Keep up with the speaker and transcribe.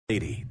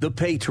80, The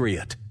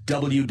Patriot.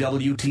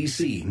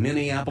 WWTC,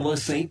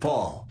 Minneapolis, St.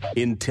 Paul.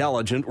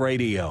 Intelligent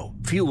radio,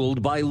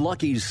 fueled by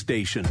Lucky's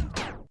Station.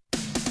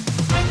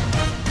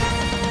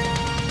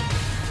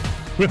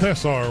 With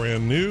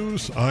SRN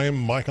News, I'm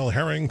Michael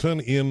Harrington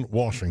in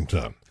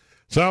Washington.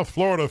 South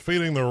Florida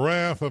feeling the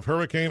wrath of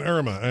Hurricane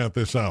Irma at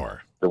this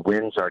hour. The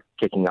winds are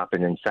kicking up,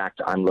 and in fact,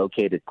 I'm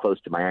located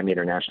close to Miami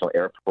International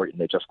Airport,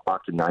 and they just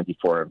clocked a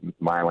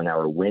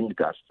 94-mile-an-hour wind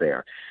gust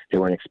there. They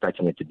weren't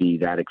expecting it to be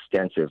that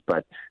extensive,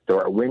 but there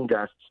are wind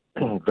gusts,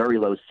 very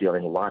low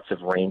ceiling, lots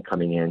of rain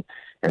coming in,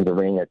 and the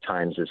rain at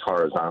times is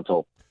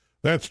horizontal.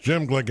 That's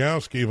Jim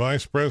Glagowski,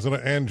 Vice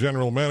President and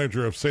General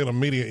Manager of Salem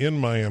Media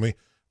in Miami.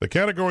 The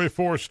Category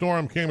 4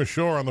 storm came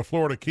ashore on the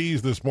Florida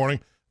Keys this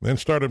morning, then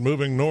started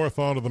moving north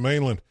onto the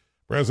mainland.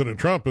 President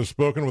Trump has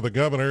spoken with the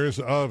governors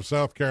of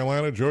South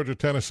Carolina, Georgia,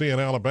 Tennessee,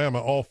 and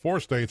Alabama. All 4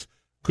 states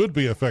could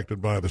be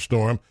affected by the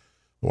storm.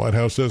 The White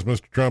House says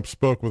Mr. Trump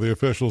spoke with the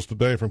officials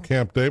today from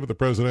Camp David, the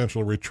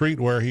presidential retreat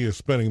where he is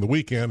spending the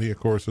weekend. He, of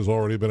course, has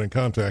already been in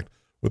contact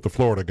with the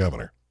Florida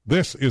governor.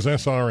 This is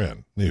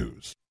SRN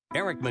News.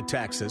 Eric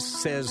Metaxas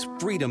says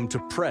freedom to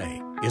pray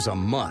is a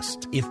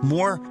must. If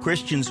more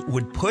Christians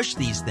would push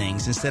these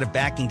things instead of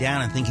backing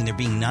down and thinking they're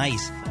being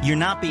nice, you're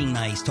not being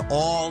nice to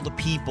all the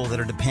people that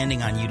are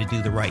depending on you to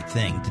do the right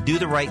thing. To do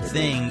the right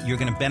thing, you're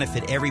going to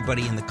benefit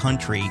everybody in the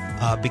country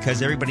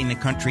because everybody in the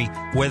country,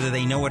 whether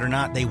they know it or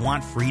not, they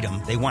want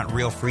freedom. They want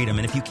real freedom.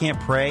 And if you can't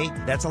pray,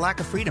 that's a lack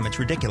of freedom. It's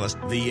ridiculous.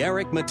 The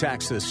Eric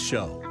Metaxas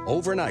Show,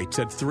 overnights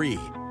at 3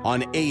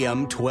 on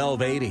AM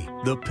 1280,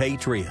 The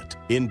Patriot,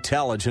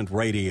 Intelligent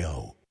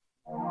Radio.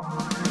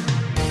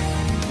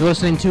 You're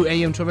listening to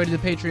AM 1280 The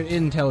Patriot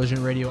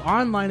Intelligent Radio,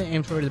 online at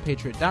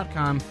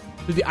am1280thepatriot.com,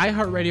 through the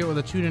iHeartRadio or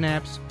the TuneIn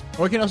apps,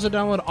 or you can also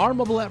download our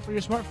mobile app for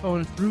your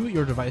smartphone through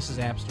your device's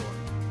app store.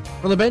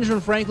 From the Benjamin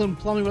Franklin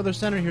Plumbing Weather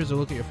Center, here's a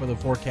look at your further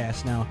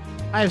forecast now.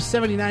 I have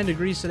 79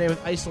 degrees today with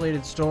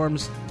isolated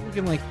storms,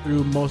 looking like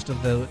through most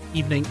of the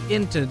evening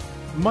into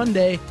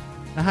Monday.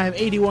 A high of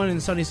 81 in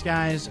sunny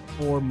skies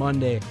for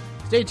Monday.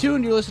 Stay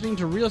tuned. You're listening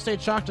to Real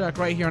Estate Shock Talk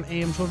right here on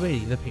AM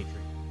 1280, The Patriot.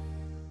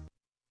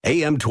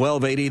 AM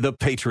 1280, The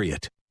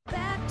Patriot.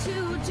 Back to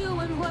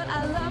doing what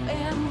I love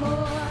and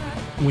more.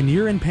 When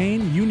you're in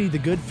pain, you need the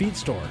Good Feet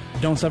store.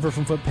 Don't suffer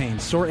from foot pain,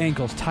 sore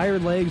ankles,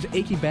 tired legs,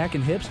 achy back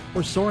and hips,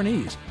 or sore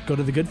knees. Go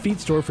to the Good Feet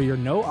store for your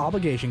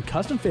no-obligation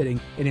custom fitting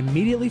and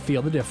immediately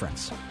feel the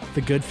difference.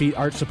 The Good Feet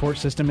arch support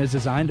system is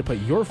designed to put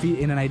your feet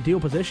in an ideal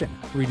position,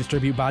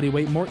 redistribute body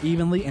weight more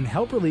evenly, and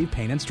help relieve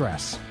pain and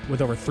stress.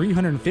 With over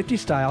 350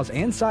 styles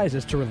and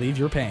sizes to relieve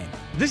your pain.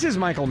 This is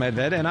Michael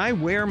Medved, and I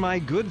wear my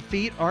Good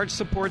Feet arch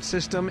support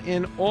system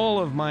in all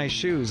of my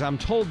shoes. I'm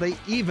told they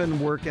even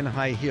work in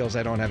high heels.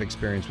 I don't have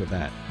experience with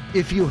that.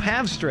 If you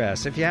have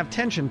stress, if you have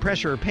tension,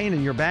 pressure, or pain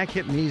in your back,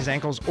 hip, knees,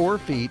 ankles, or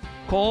feet,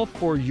 call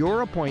for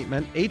your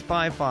appointment,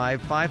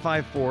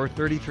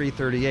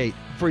 855-554-3338,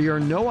 for your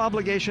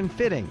no-obligation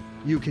fitting.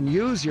 You can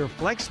use your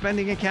flex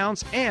spending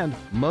accounts and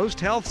most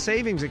health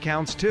savings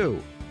accounts,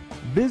 too.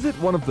 Visit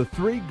one of the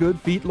 3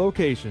 Good Feet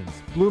locations,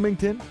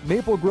 Bloomington,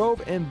 Maple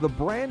Grove, and the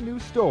brand new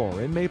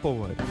store in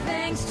Maplewood.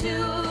 Thanks to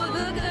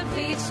the Good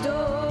Feet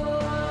store.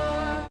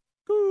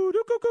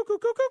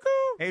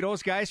 Hey,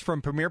 those guys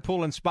from Premier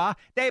Pool and Spa,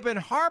 they've been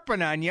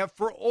harping on you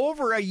for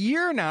over a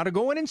year now to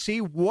go in and see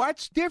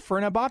what's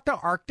different about the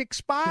Arctic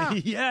Spa.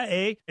 Yeah,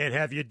 eh? And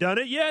have you done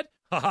it yet?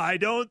 I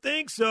don't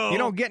think so. You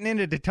know, getting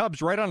into the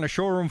tubs right on the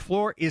showroom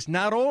floor is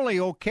not only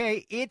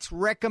okay, it's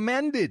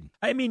recommended.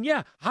 I mean,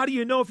 yeah, how do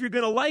you know if you're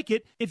going to like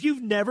it if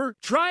you've never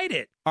tried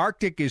it?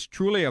 Arctic is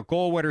truly a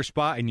cold weather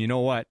spa, and you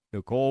know what?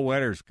 The cold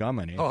weather's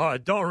coming, eh? Oh,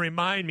 don't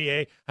remind me,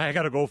 eh? I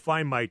got to go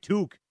find my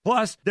toque.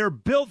 Plus, they're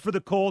built for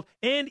the cold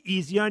and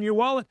easy on your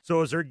wallet.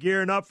 So as they're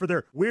gearing up for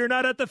their We're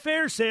Not at the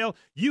Fair sale,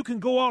 you can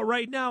go out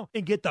right now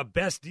and get the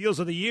best deals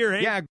of the year,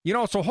 eh? Yeah, you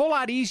know, it's a whole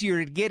lot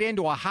easier to get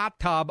into a hot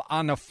tub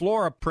on the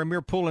floor of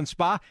Premier Pool and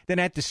Spa than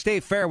at the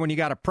State Fair when you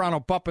got a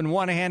Pronto Pup in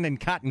one hand and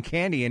cotton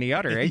candy in the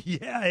other, eh?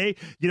 Yeah, eh?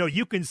 You know,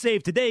 you can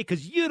save today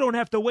because you don't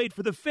have to wait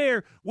for the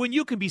fair when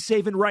you can be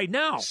saving right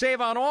now.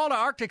 Save on all the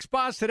Arctic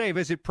spas today.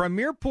 Visit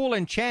Premier Pool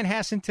in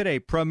Chanhassen today.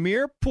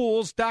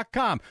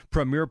 PremierPools.com.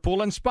 Premier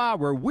Pool and Spa,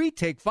 where we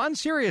take fun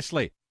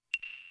seriously.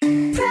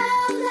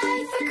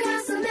 Pro-life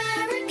across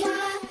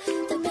America,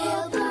 the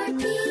Billboard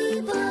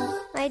people.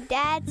 My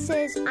dad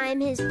says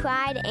I'm his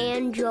pride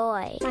and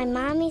joy. My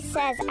mommy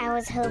says I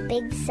was her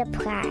big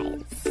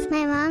surprise.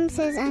 My mom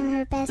says I'm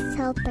her best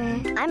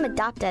helper. I'm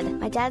adopted.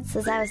 My dad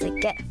says I was a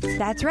gift.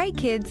 That's right,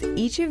 kids.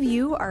 Each of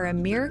you are a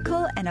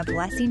miracle and a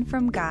blessing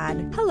from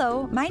God.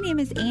 Hello, my name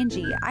is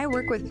Angie. I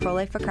work with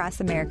Pro-Life Across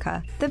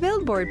America, the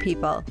Billboard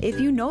people. If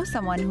you know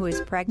someone who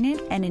is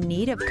pregnant and in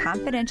need of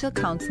confidential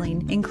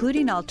counseling,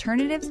 including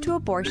alternatives to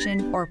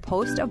abortion or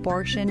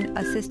post-abortion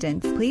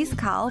assistance, please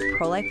call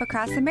Pro-Life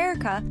Across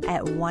America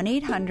at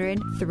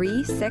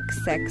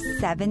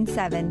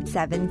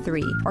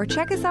 1-800-366-7773 or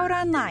check us out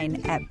online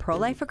at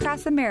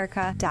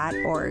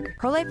prolifeacrossamerica.org.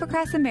 Pro-Life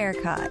Across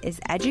America is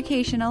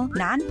educational,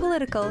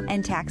 non-political,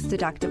 and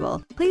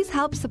tax-deductible. Please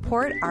help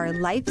support our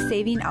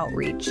life-saving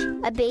outreach.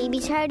 A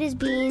baby's heart is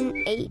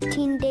beating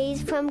 18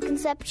 days from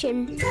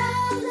conception.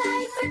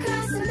 Pro-Life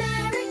Across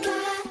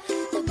America,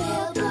 the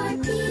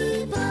Billboard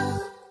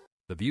people.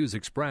 The views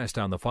expressed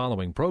on the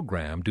following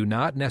program do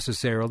not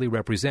necessarily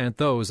represent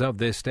those of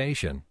this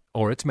station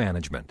or its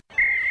management.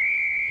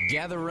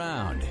 Gather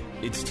round.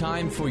 It's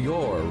time for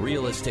your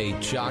Real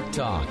Estate Chalk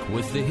Talk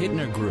with the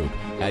Hittner Group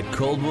at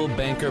Coldwell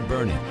Banker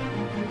Burnett.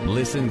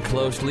 Listen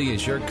closely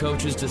as your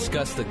coaches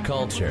discuss the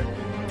culture,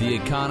 the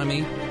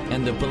economy,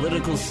 and the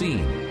political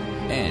scene,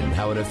 and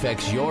how it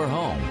affects your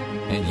home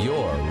and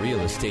your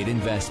real estate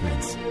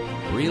investments.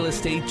 Real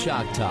Estate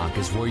Chalk Talk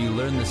is where you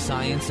learn the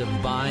science of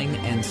buying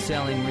and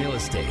selling real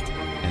estate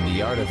and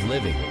the art of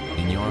living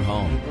in your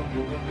home.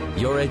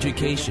 Your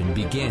education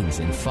begins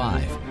in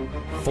 5,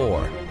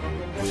 4,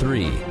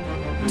 3,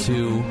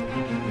 2,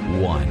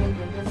 1.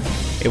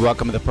 Hey,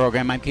 welcome to the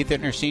program. I'm Keith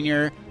Hittner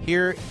Sr.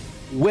 here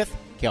with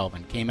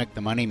Kelvin Kamick,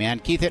 the money man.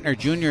 Keith Hittner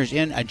Jr. is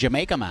in a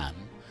Jamaica man.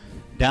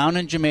 Down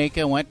in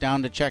Jamaica, went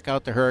down to check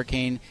out the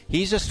hurricane.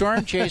 He's a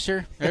storm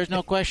chaser. There's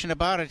no question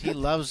about it. He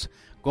loves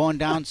going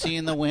down,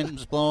 seeing the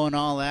winds blow and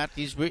all that.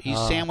 He's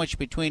sandwiched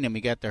between them.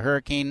 You got the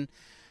hurricane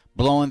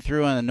blowing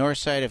through on the north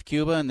side of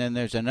Cuba, and then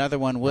there's another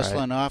one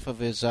whistling off of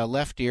his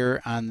left ear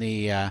on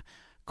the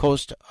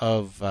coast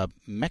of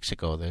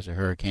Mexico. There's a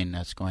hurricane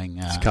that's going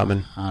it's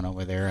coming on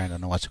over there. I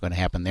don't know what's going to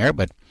happen there,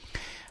 but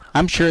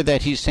I'm sure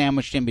that he's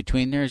sandwiched in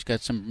between there. He's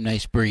got some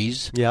nice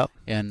breeze. Yep.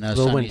 And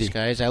sunny windy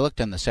skies. I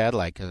looked on the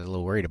satellite because I was a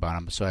little worried about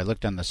him. So I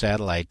looked on the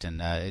satellite, and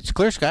it's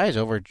clear skies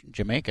over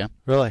Jamaica.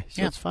 Really?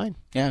 So it's fine.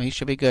 Yeah, he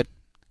should be good.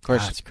 Of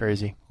course. That's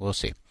crazy. We'll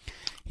see.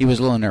 He was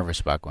a little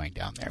nervous about going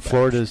down there.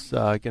 Florida's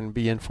going to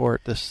be in for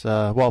it this,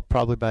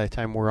 probably by the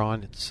time we're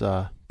on, it's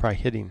probably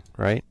hitting,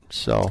 right?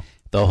 So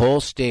the whole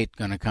state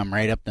going to come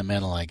right up the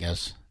middle, I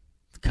guess.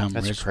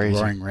 That's crazy.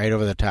 Roaring right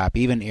over the top.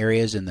 Even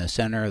areas in the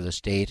center of the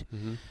state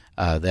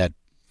that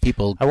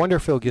people... I wonder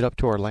if it'll get up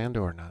to Orlando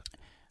or not.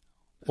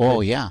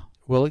 Oh, yeah.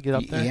 Will it get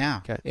up there?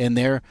 Yeah. Okay. And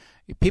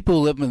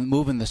people who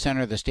move in the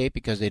center of the state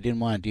because they didn't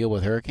want to deal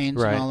with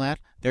hurricanes and all that.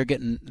 They're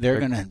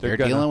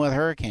dealing with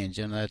hurricanes,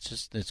 and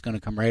it's going to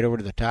come right over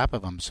to the top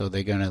of them. So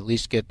they're going to at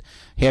least get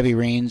heavy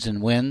rains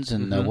and winds,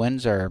 and the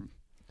winds are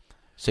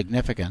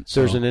significant.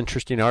 So. There's an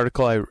interesting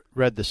article I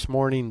read this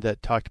morning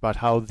that talked about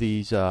how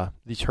these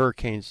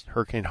hurricanes,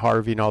 Hurricane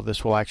Harvey and all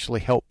this, will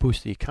actually help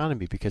boost the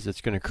economy because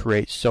it's going to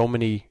create so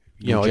many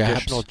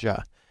additional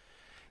jobs.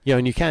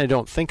 And you kind of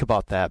don't think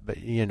about that, but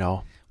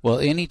Well,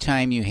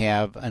 anytime you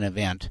have an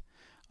event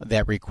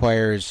that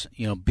requires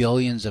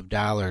billions of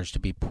dollars to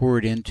be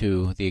poured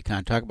into the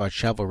economy, talk about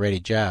shovel-ready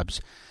jobs.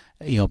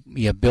 You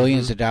have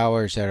billions of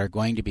dollars that are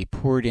going to be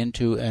poured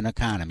into an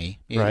economy.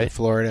 In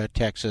Florida,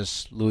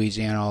 Texas,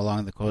 Louisiana, all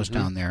along the coast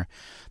down there.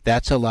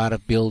 That's a lot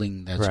of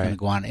building that's going to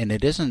go on, and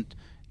it isn't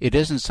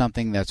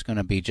something that's going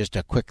to be just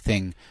a quick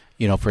thing.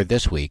 For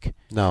this week.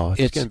 No,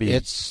 it's going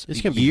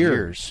to be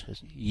years.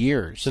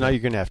 Years. So now you're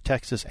going to have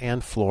Texas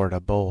and Florida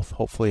both.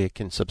 Hopefully, it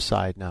can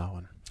subside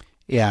now.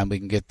 Yeah, and we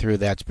can get through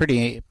that. It's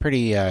pretty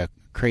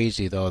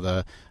crazy though.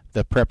 The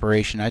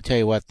preparation. I tell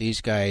you what,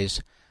 these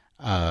guys,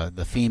 the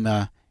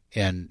FEMA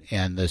and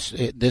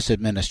this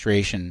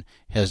administration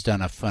has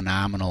done a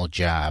phenomenal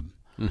job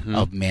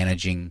of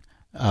managing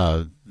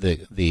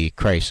the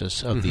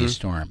crisis of these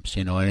storms.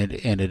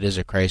 And it is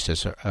a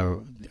crisis.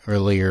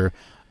 Earlier.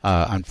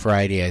 On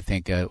Friday, I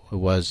think it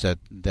was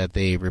that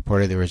they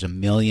reported there was 1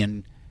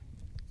 million,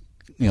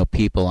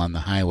 people on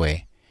the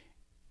highway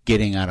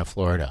getting out of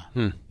Florida.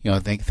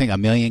 Think 1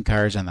 million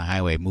cars on the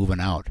highway moving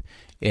out,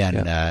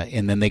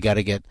 and then they got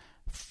to get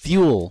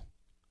fuel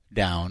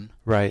down.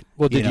 Right.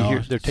 Well, did you hear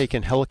they're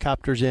taking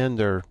helicopters in?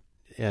 The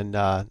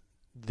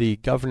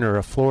governor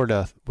of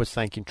Florida was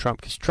thanking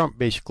Trump because Trump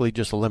basically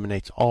just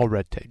eliminates all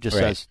red tape. Just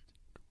says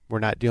we're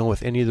not dealing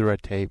with any of the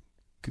red tape.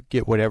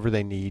 Get whatever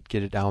they need,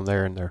 get it down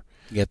there, and they're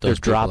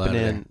dropping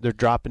in. They're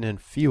dropping in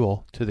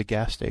fuel to the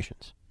gas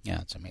stations.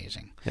 Yeah, it's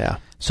amazing. Yeah.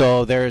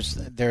 So there's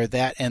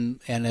that, and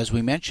as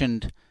we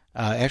mentioned,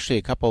 actually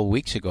a couple of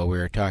weeks ago, we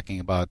were talking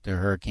about the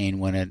hurricane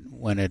when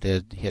it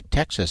had hit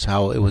Texas,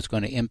 how it was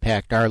going to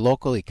impact our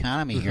local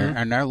economy here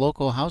and our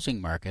local housing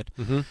market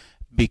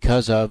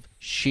because of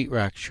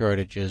sheetrock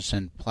shortages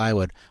and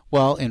plywood.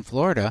 Well, in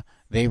Florida,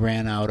 they've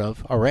run out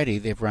of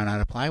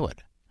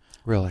plywood.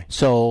 Really?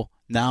 So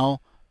now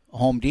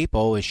Home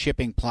Depot is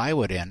shipping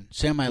plywood in,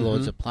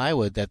 semi-loads of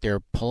plywood that they're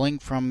pulling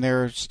from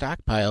their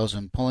stockpiles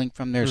and pulling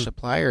from their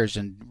suppliers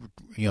and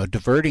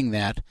diverting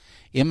that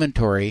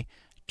inventory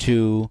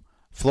to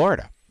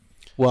Florida.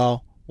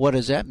 Well, what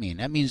does that mean?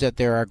 That means that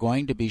there are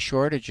going to be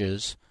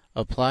shortages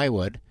of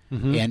plywood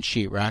and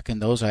sheetrock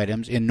and those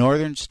items in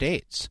northern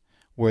states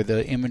where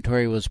the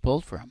inventory was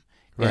pulled from.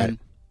 Right.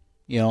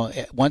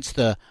 And once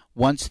the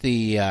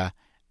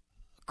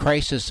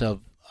crisis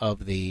of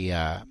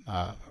the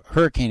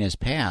hurricane is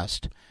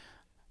passed,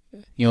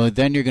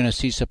 then you're going to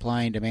see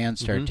supply and demand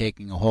start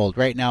taking a hold.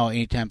 Right now,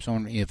 anytime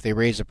if they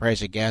raise the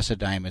price of gas a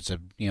dime, it's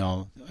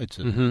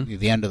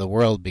the end of the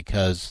world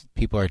because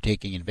people are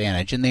taking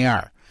advantage, and they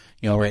are.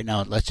 Right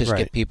now, let's just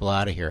get people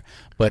out of here.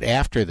 But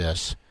after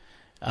this,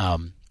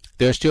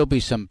 there'll still be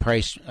some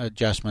price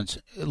adjustments,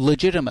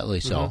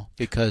 legitimately so,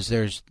 because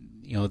there's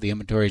the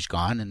inventory's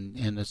gone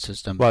and the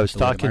system. Well, I was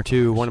talking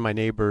to one of my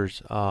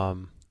neighbors,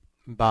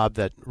 Bob,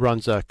 that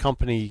runs a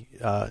company,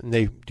 and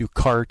they do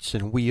carts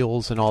and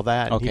wheels and all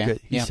that. Okay. And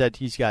he said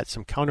he's got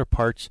some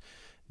counterparts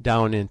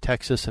down in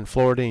Texas and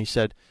Florida, and he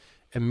said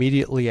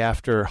immediately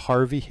after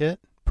Harvey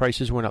hit,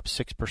 prices went up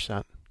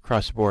 6%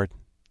 across the board.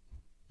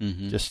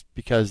 Just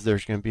because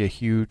there's going to be a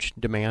huge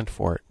demand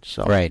for it.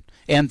 So right,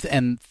 and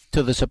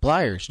to the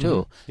suppliers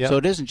too. Yep. So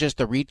it isn't just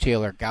the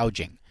retailer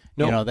gouging.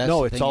 No,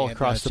 it's all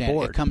across the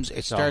board.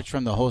 It starts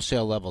from the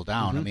wholesale level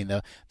down. I mean,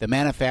 the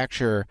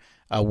manufacturer,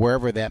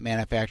 wherever that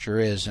manufacturer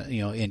is,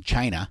 in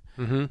China,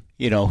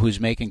 who's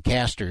making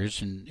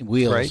casters and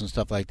wheels and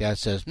stuff like that,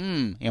 says,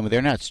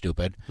 they're not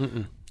stupid.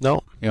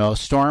 No.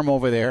 Storm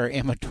over there,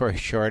 inventory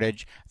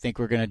shortage. I think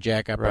we're going to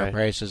jack up our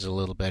prices a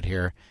little bit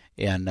here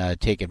and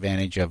take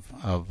advantage of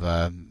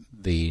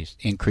the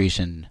increase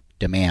in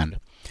demand.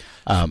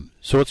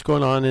 So what's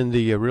going on in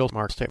the real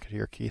market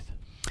here, Keith?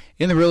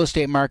 In the real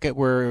estate market,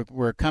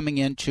 we're coming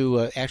into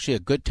actually a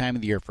good time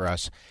of the year for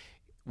us.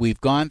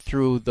 We've gone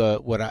through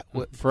what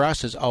for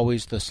us is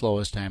always the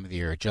slowest time of the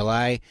year.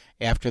 July,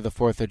 after the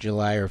 4th of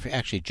July, or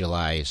actually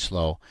July is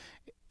slow,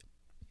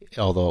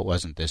 although it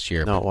wasn't this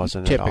year. No, it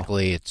wasn't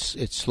typically, it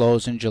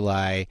slows in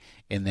July,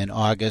 and then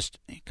August,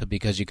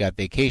 because you got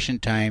vacation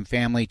time,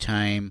 family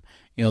time,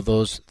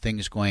 those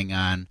things going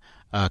on.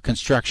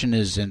 Construction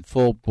is in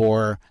full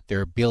bore.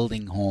 They're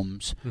building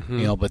homes,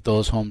 but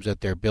those homes that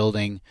they're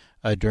building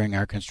during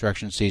our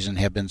construction season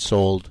have been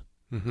sold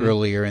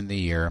earlier in the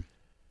year.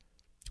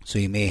 So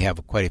you may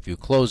have quite a few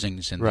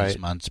closings in these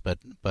months, but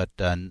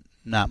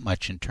not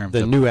much in terms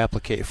of new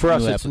application. For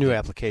us, it's new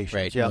applications.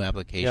 Right, new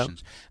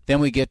applications. Then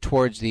we get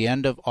towards the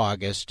end of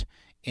August,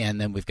 and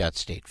then we've got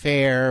State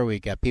Fair.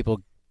 We've got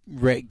people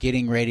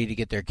getting ready to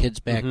get their kids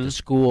back to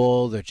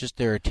school. They're just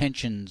their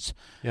attentions,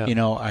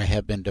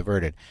 have been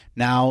diverted.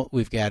 Now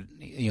we've got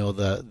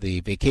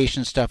the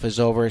vacation stuff is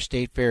over,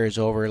 State Fair is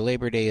over,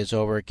 Labor Day is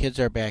over, kids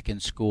are back in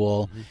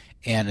school,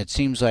 and it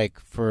seems like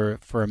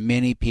for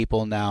many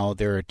people now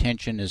their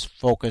attention is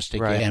focused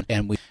again,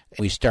 and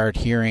we start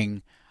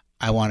hearing,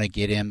 I want to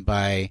get in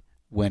by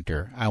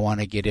winter, I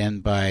want to get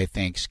in by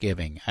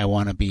Thanksgiving, I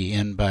want to be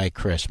in by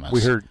Christmas.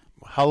 We heard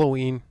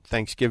Halloween,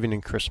 Thanksgiving,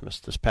 and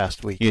Christmas this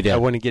past week. You did. I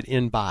want to get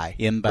in by.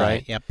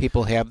 Right? Yeah,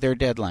 people have their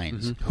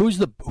deadlines. Who's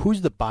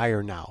the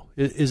buyer now?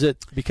 Is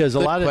it because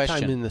Good a lot question.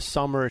 of time in the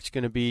summer it's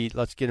going to be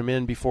let's get them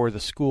in before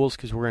the schools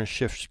because we're going to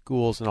shift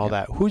schools and all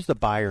that. Who's the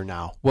buyer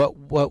now?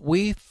 What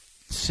we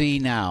see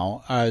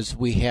now is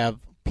we have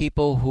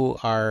people who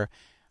are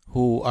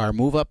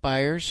move up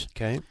buyers.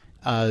 Okay.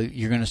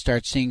 You're going to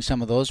start seeing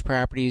some of those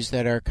properties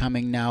that are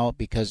coming now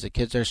because the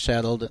kids are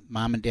settled.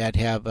 Mom and dad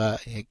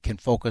can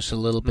focus a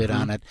little bit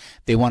on it.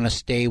 They want to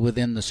stay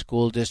within the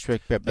school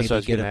district, but that's maybe what I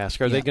was going to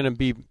ask. Are they going to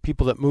be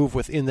people that move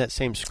within that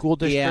same school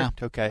district? Yeah.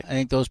 Okay. I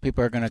think those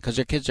people are going to, because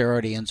their kids are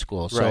already in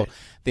school, so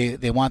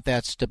they want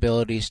that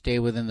stability, stay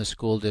within the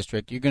school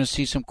district. You're going to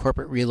see some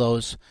corporate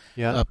reloads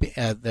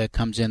that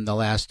comes in the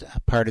last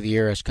part of the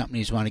year as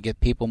companies want to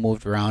get people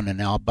moved around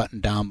and all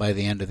buttoned down by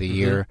the end of the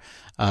year,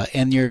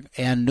 and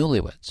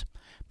newlyweds,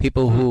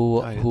 people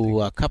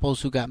who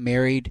couples who got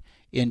married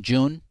in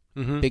June.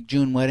 Big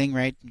June wedding,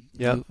 right?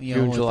 Yeah,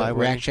 June, July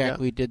Rack Shack.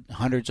 We did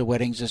hundreds of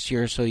weddings this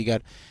year, so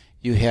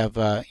you have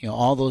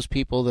all those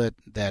people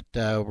that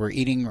were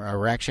eating a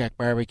Rack Shack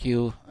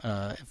barbecue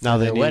for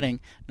their wedding.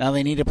 Now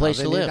they need a place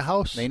to live.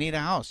 They need a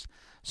house.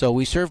 So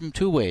we serve them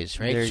two ways,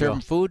 right? Serve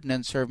them food and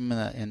then serve them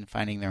in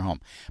finding their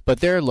home.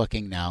 But they're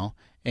looking now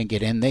and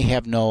get in. They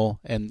have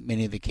in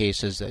many of the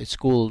cases,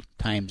 school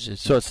times is.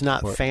 So it's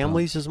not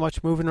families as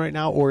much moving right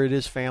now, or it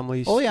is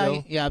families? Oh yeah,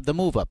 still? yeah. The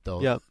move up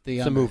though. Yeah,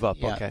 the move up.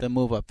 Yeah, okay. The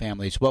move up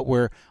families.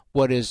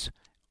 What is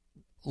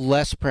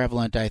less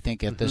prevalent, I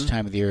think, at this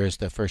time of the year is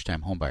the first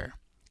time home buyer.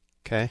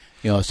 Okay.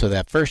 So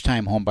that first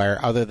time home buyer,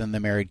 other than the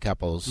married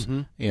couples,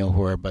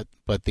 who are but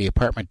the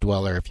apartment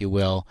dweller, if you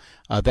will,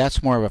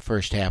 that's more of a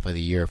first half of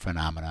the year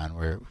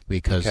phenomenon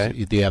because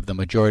you have the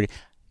majority.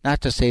 Not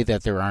to say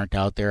that there aren't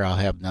out there. I'll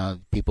have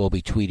people will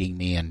be tweeting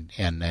me and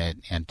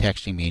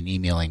texting me and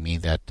emailing me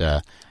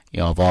that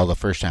of all the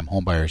first-time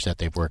homebuyers that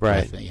they've worked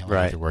with,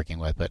 that they're working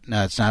with. But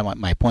no, it's not what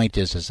my point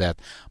is that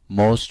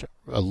most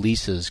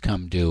leases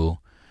come due,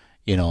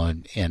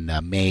 in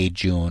May,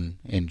 June,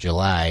 in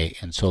July,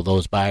 and so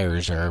those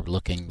buyers are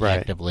looking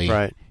actively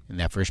in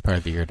that first part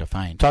of the year to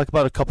find. Talk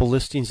about a couple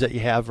listings that you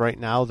have right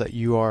now that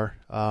you are.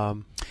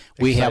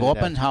 We have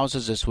open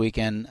houses this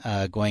weekend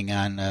going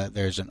on.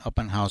 There's an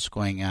open house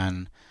going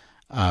on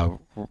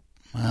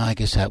Well, I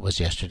guess that was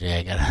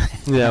yesterday.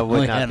 We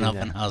had an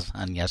open house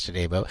on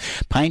yesterday. But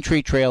Pine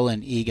Tree Trail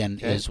in Eagan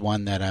is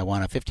one that I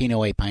want.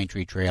 1508 Pine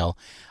Tree Trail.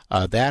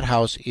 That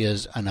house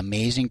is an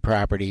amazing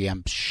property.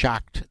 I'm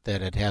shocked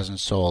that it hasn't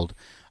sold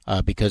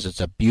because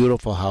it's a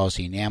beautiful house,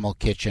 enamel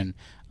kitchen,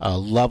 a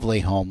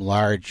lovely home,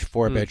 large,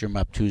 4-bedroom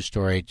up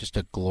 2-story, just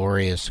a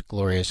glorious,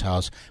 glorious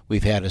house.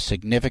 We've had a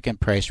significant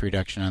price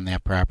reduction on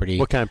that property.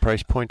 What kind of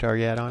price point are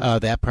you at on it?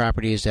 That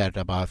property is at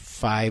about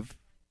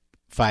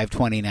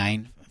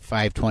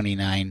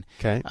 $529.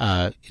 Okay.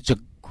 It's a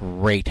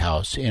great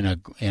house in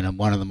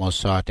one of the most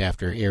sought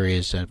after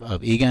areas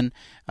of Eagan.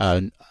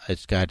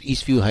 It's got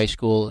Eastview High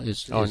School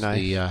is nice.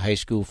 The high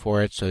school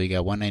for it. So you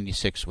got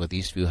 196 with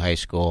Eastview High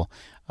School.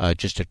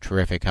 Just a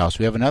terrific house.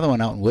 We have another one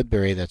out in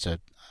Woodbury that's a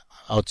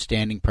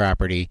outstanding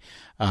property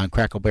on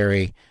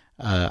Crackleberry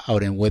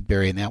out in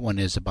Woodbury, and that one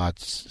is about,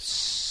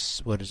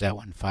 what is that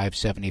one,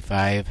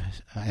 $575?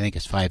 I think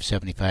it's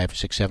 $575 or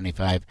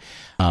 $675.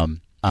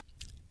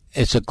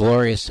 It's a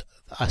glorious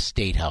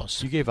estate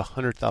house. You gave a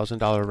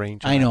 $100,000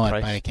 range. I know it,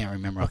 but I can't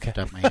remember off the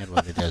top of my head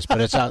what it is.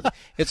 But it's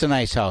a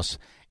nice house,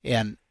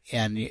 and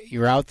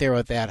you're out there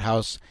with that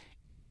house.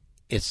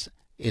 It's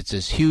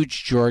this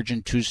huge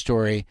Georgian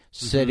 2-story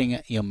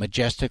sitting,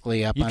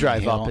 majestically up on the hill.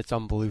 You drive up, it's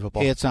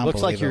unbelievable. It's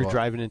unbelievable. Looks like you're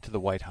driving into the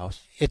White House.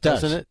 It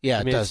does. Doesn't it?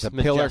 Yeah, it does. The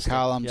pillar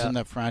columns in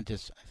the front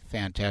is a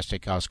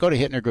fantastic house. Go to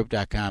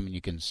hittnergroup.com and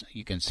you can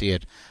see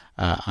it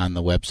on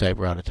the website.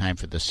 We're out of time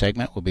for this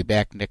segment. We'll be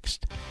back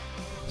next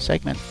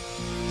segment.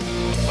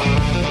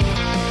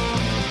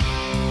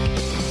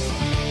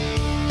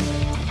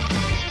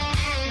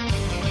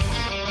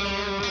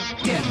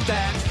 Get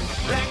that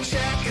Rack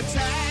Shack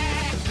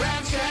attack,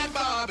 Rack Shack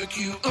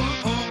barbecue,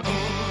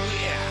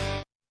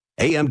 yeah.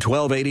 AM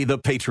 1280, The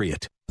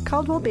Patriot.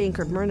 Coldwell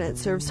Banker Burnett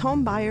serves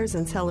home buyers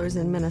and sellers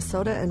in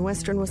Minnesota and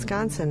western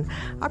Wisconsin.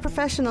 Our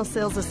professional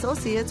sales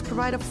associates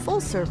provide a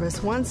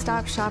full-service,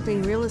 one-stop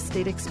shopping real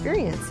estate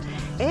experience.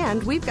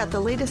 And we've got the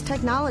latest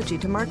technology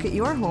to market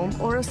your home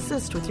or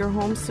assist with your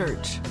home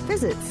search.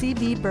 Visit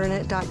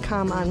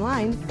cbburnett.com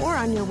online or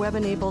on your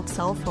web-enabled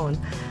cell phone.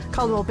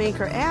 Coldwell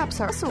Banker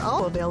apps are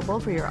also available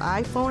for your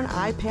iPhone,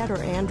 iPad,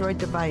 or Android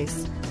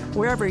device.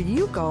 Wherever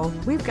you go,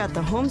 we've got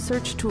the home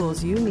search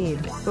tools you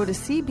need. Go to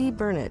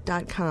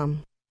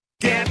cbburnett.com.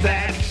 Get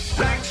that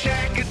Rack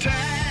Shack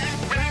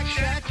attack, Rack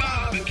Shack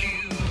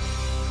barbecue.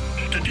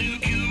 To do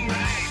you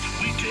right,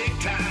 we take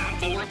time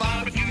for a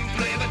barbecue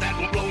flavor that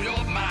will blow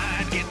your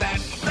mind. Get that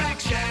Rack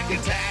Shack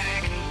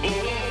attack,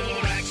 oh,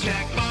 Rack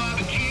Shack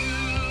barbecue.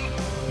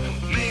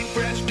 Made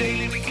fresh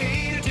daily, we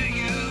cater to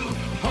you.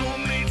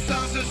 Homemade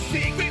sauces,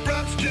 secret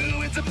rubs too.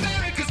 It's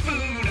America's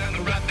food and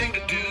the right thing to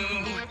do.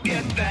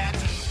 Get that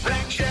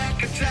Rack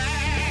Shack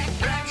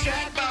attack, Rack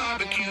Shack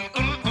barbecue,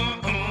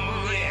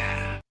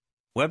 yeah.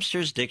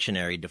 Webster's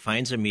Dictionary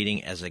defines a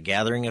meeting as a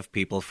gathering of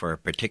people for a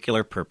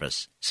particular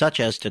purpose, such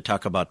as to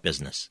talk about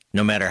business.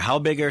 No matter how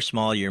big or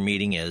small your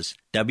meeting is,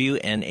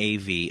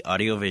 WNAV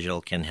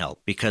Audiovisual can help,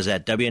 because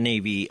at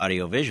WNAV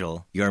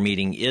Audiovisual, your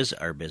meeting is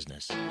our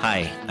business.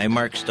 Hi, I'm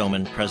Mark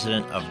Stoneman,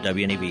 president of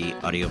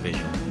WNAV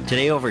Audiovisual.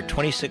 Today, over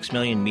 26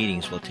 million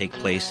meetings will take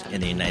place in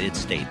the United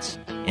States.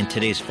 In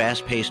today's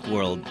fast-paced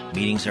world,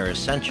 meetings are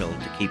essential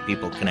to keep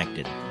people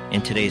connected.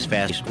 In today's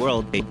fast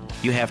world,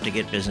 you have to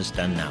get business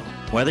done now.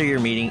 Whether your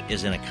meeting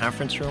is in a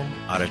conference room,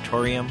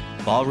 auditorium,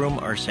 ballroom,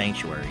 or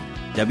sanctuary,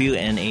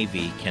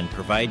 WNAV can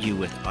provide you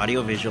with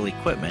audiovisual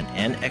equipment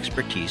and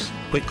expertise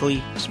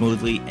quickly,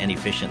 smoothly, and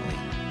efficiently.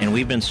 And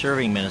we've been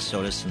serving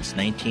Minnesota since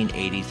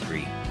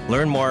 1983.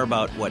 Learn more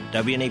about what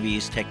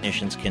WNAV's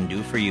technicians can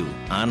do for you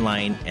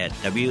online at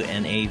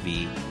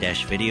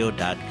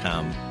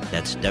WNAV-video.com.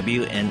 That's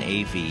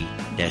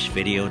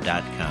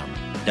WNAV-video.com.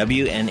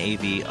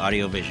 WNAV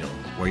Audiovisual,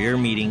 where your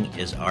meeting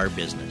is our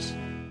business.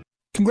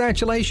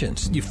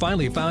 Congratulations! You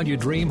finally found your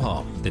dream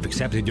home. They've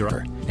accepted your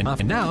offer.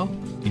 And now,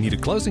 you need a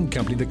closing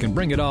company that can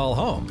bring it all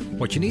home.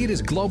 What you need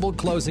is Global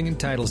Closing and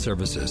Title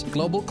Services.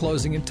 Global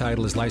Closing and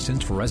Title is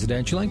licensed for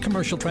residential and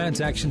commercial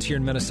transactions here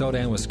in Minnesota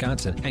and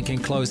Wisconsin and can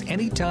close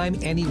anytime,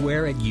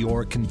 anywhere at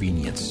your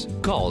convenience.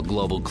 Call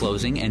Global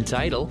Closing and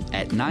Title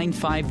at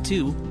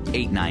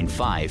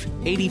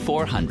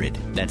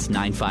 952-895-8400. That's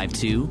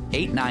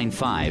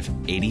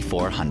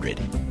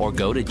 952-895-8400. Or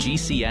go to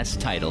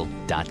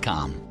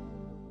gcstitle.com.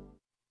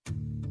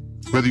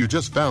 Whether you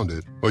just found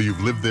it or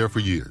you've lived there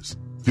for years,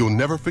 you'll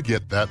never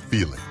forget that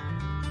feeling.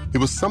 It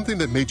was something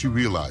that made you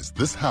realize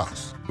this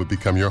house would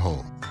become your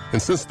home.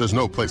 And since there's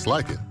no place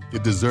like it,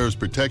 it deserves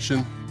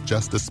protection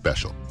just as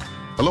special.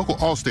 A local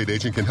Allstate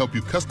agent can help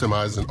you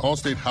customize an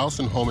Allstate house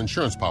and home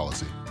insurance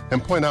policy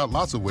and point out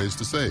lots of ways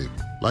to save.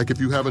 Like if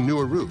you have a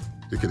newer roof,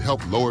 it could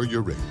help lower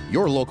your rate.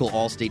 Your local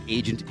Allstate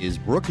agent is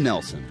Brooke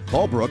Nelson.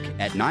 Call Brooke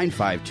at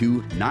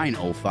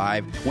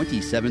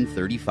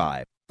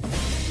 952-905-2735.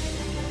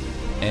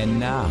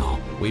 And now,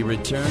 we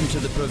return to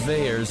the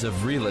purveyors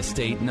of real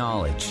estate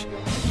knowledge.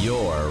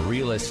 Your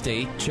Real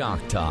Estate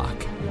Chalk Talk.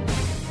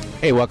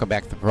 Hey, welcome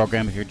back to the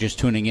program. If you're just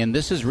tuning in,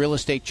 this is Real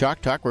Estate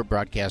Chalk Talk. We're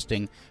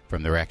broadcasting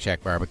from the Rack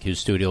Shack Barbecue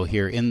Studio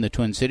here in the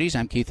Twin Cities.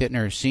 I'm Keith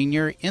Hittner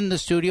Sr. in the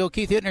studio.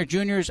 Keith Hittner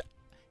Jr.'s,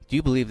 do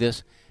you believe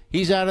this?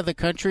 He's out of the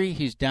country.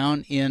 He's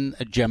down in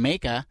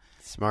Jamaica.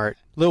 Smart.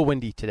 A little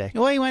windy today.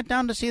 Well, he went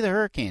down to see the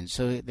Hurricanes.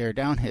 So they're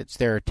down. It's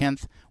their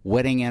 10th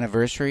wedding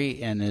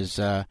anniversary, and his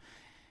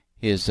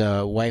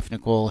wife,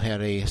 Nicole,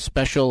 had a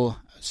special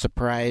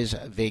surprise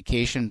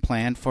vacation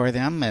planned for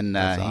them, and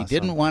awesome. He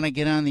didn't want to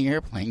get on the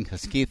airplane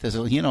because Keith is,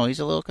 he's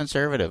a little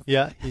conservative.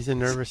 Yeah, he's a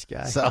nervous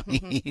guy. So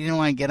he didn't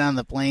want to get on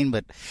the plane,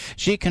 but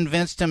she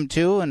convinced him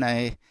to, and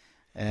he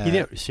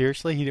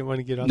didn't want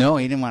to get on. No,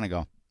 he didn't want to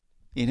go.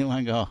 He didn't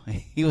want to go.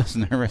 He was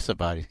nervous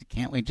about it.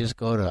 Can't we just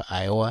go to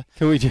Iowa?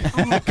 Can we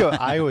just go?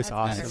 Iowa's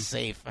awesome. That's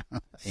safe.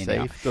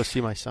 Safe. Go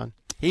see my son.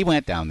 He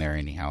went down there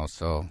anyhow,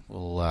 so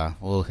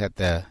we'll have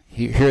to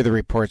hear the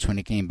reports when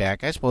he came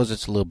back. I suppose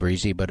it's a little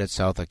breezy, but it's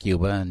south of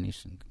Cuba, and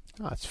it's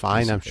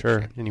fine, I'm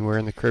sure. Anywhere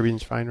in the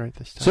Caribbean's fine right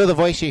this time. So the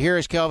voice you hear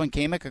is Kelvin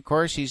Kamick, of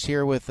course. He's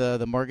here with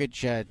the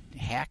mortgage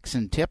hacks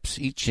and tips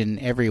each and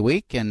every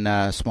week, and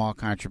a small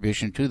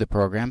contribution to the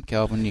program.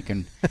 Kelvin, you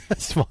can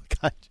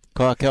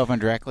call Kelvin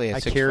directly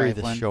at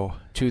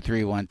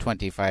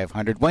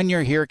 651-231-2500. When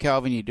you're here,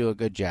 Kelvin, you do a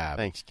good job.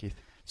 Thanks, Keith.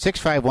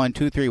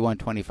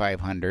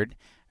 651-231-2500.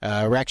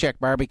 Rack Shack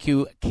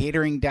Barbecue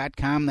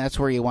Catering.com. That's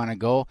where you want to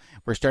go.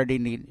 We're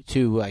starting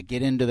to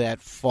get into that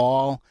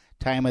fall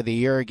time of the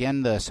year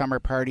again. The summer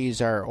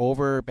parties are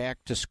over, back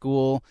to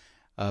school.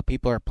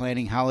 People are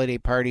planning holiday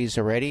parties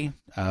already.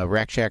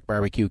 Rack Shack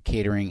Barbecue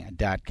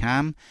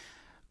Catering.com.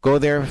 Go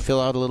there,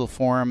 fill out a little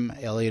form.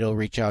 Elliot will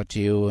reach out to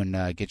you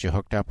and get you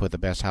hooked up with the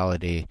best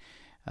holiday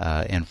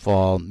and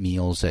fall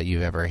meals that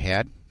you've ever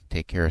had.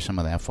 Take care of some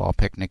of that fall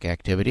picnic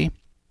activity.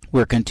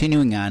 We're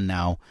continuing on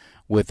now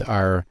with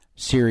our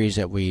series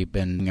that we've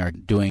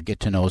been doing, Get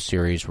to Know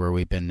series, where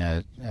we've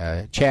been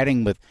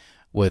chatting with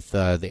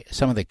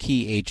some of the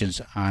key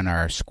agents on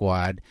our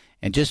squad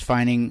and just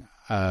finding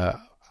a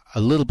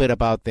little bit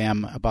about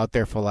them, about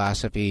their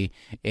philosophy,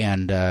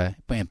 and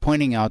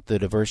pointing out the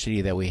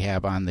diversity that we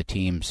have on the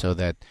team, so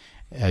that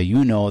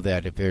you know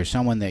that if there's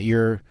someone that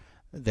you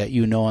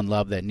know and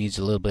love that needs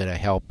a little bit of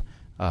help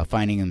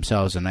finding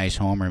themselves a nice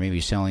home or maybe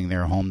selling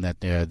their home, that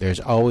there's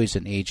always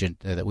an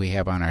agent that we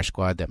have on our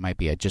squad that might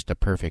be just a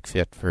perfect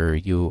fit for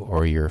you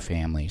or your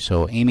family.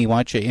 So, Amy, why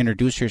don't you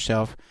introduce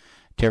yourself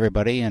to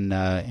everybody, and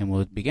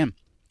we'll begin.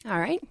 All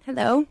right.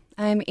 Hello.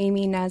 I'm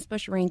Amy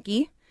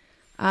Nasbush-Ranke.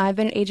 I've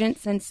been an agent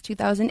since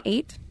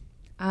 2008.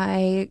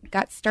 I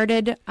got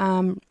started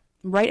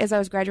right as I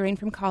was graduating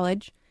from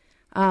college.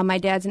 My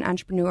dad's an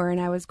entrepreneur,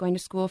 and I was going to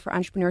school for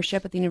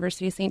entrepreneurship at the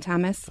University of St.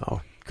 Thomas.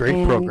 Oh,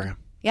 great program.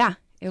 Yeah.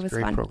 It was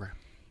great fun. Program.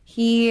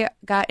 He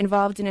got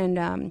involved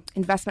in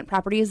investment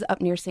properties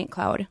up near St.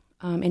 Cloud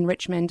in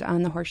Richmond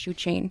on the Horseshoe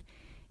Chain.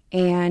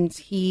 And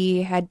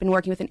he had been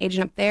working with an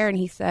agent up there, and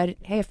he said,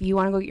 hey, if you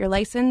want to go get your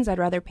license, I'd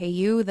rather pay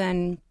you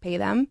than pay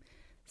them.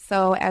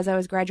 So as I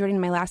was graduating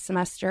my last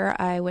semester,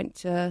 I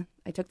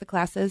took the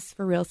classes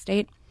for real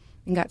estate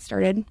and got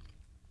started.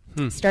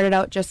 Started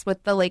out just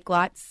with the lake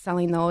lots,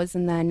 selling those,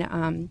 and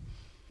then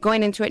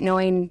going into it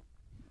knowing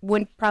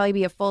wouldn't probably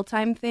be a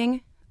full-time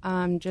thing.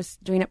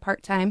 Just doing it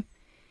part-time.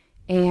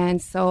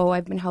 And so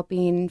I've been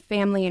helping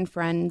family and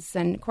friends,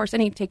 and of course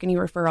take any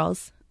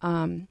referrals,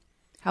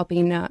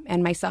 helping,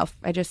 and myself.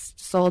 I just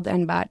sold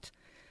and bought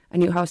a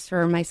new house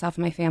for myself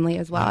and my family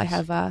as well. Nice. I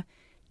have a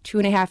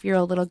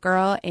 2.5-year-old little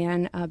girl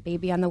and a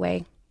baby on the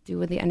way,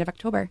 due at the end of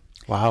October.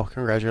 Wow,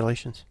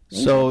 congratulations.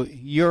 So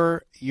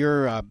you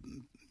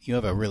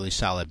have a really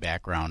solid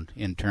background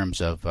in terms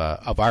of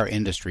our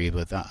industry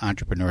with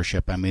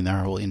entrepreneurship. I mean,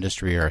 our whole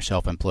industry are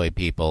self-employed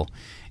people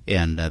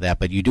and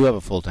but you do have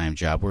a full-time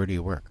job. Where do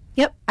you work?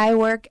 Yep, I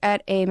work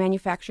at a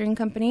manufacturing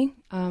company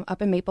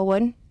up in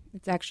Maplewood.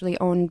 It's actually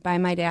owned by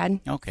my dad.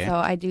 Okay. So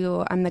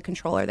I'm the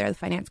controller there, the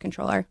finance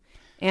controller,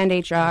 and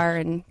HR,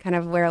 and kind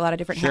of wear a lot of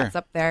different hats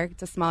up there.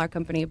 It's a smaller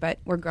company, but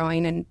we're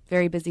growing and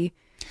very busy.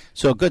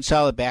 So a good,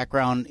 solid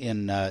background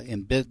in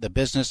the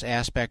business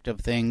aspect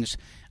of things.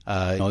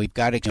 You've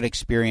got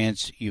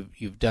experience.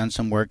 You've done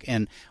some work,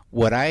 and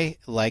what I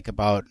like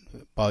about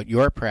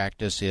your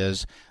practice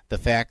is the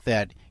fact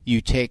that you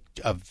take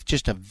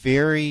just a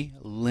very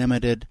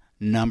limited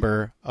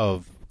number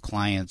of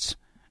clients,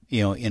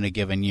 in a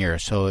given year.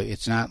 So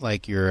it's not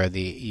like you're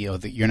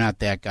you're not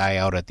that guy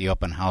out at the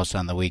open house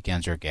on the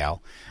weekends, or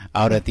gal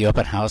out at the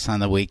open house on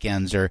the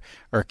weekends, or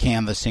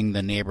canvassing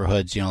the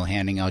neighborhoods,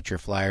 handing out your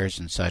flyers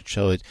and such.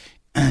 So it's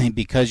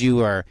because you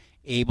are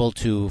able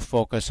to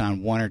focus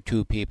on one or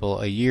two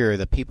people a year,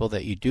 the people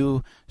that you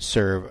do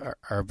serve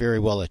are very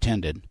well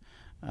attended,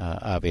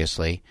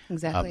 obviously.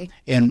 Exactly.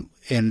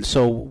 And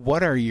so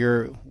what are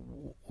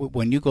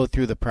when you go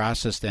through the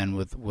process then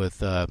with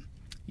the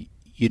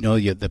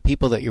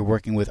people that you're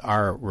working with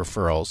are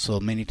referrals, so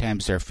many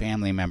times they're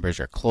family members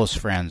or close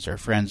friends or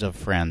friends of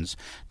friends.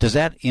 Does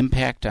that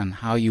impact on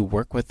how you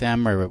work with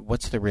them, or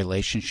what's the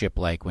relationship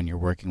like when you're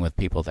working with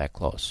people that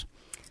close?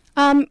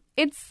 I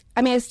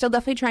still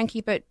definitely try and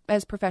keep it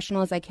as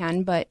professional as I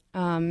can, but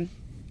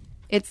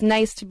it's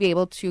nice to be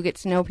able to get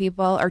to know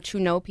people or to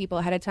know people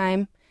ahead of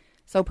time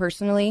so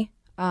personally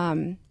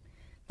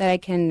that I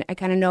kind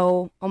of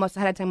know almost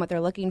ahead of time what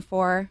they're looking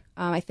for.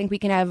 I think we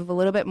can have a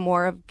little bit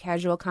more of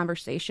casual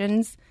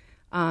conversations.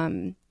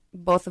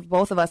 Both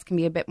of us can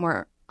be a bit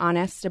more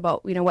honest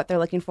about, what they're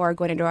looking for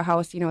going into a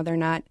house. They're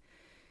not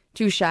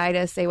too shy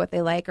to say what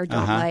they like or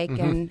don't like.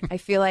 Mm-hmm. And I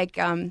feel like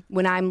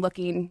when I'm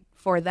looking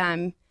for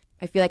them,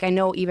 I feel like I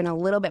know even a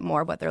little bit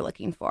more of what they're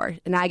looking for.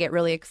 And I get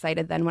really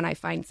excited then when I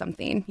find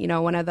something.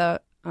 One of the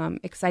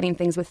exciting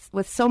things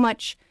with so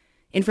much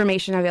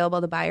information available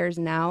to buyers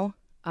now,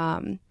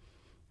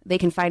 they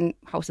can find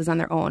houses on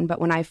their own. But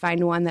when I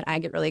find one that I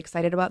get really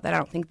excited about that I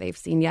don't think they've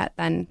seen yet,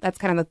 then that's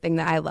kind of the thing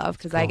that I love,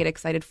 because I get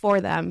excited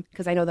for them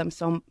because I know them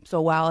so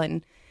well,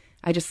 and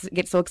I just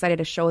get so excited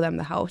to show them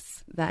the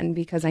house then,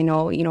 because I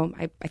know,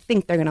 I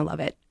think they're going to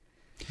love it.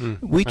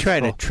 We try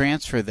to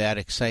transfer that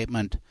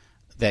excitement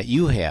that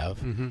you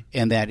have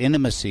and that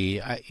intimacy,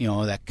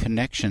 that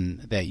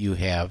connection that you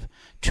have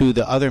to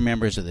the other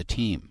members of the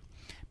team.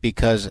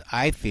 Because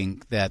I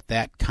think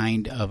that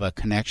kind of a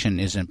connection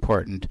is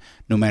important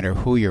no matter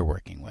who you're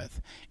working with.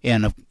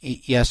 And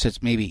yes,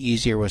 it's maybe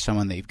easier with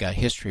someone that you've got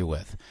history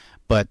with,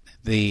 but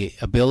the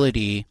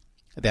ability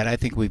that I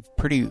think we've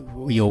pretty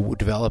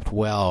developed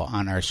well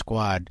on our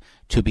squad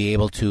to be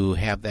able to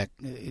have that,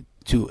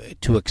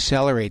 to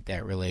accelerate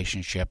that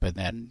relationship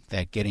and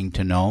that getting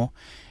to know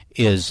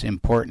is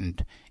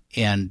important.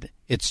 And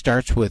it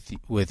starts with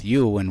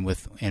you and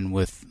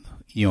with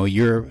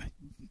your.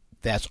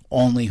 That's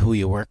only who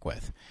you work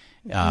with,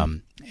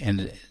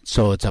 and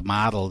so it's a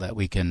model that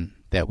we can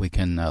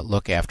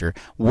look after.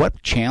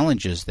 What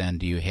challenges then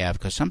do you have?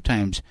 Because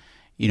sometimes,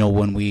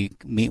 when we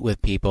meet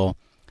with people,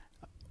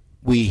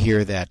 we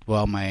hear that,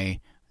 well, my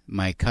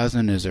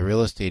cousin is a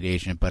real estate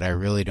agent, but I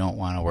really don't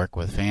want to work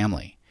with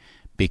family,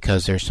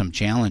 because there's some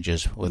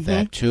challenges with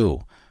that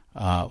too.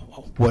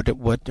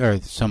 What are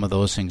some of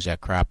those things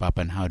that crop up,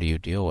 and how do you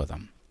deal with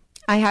them?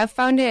 I have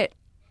found it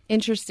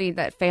interesting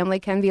that family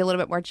can be a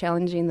little bit more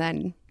challenging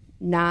than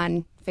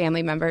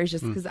non-family members,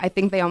 just because I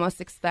think they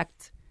almost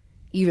expect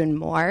even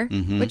more,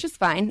 which is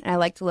fine. I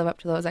like to live up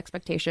to those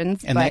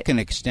expectations. And that can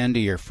extend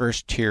to your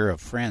first tier of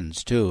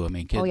friends, too. I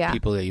mean,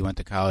 people that you went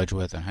to college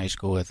with and high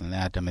school with and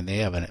that, they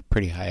have a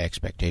pretty high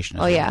expectation as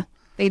well. Yeah,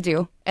 they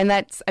do. And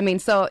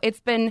so it's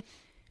been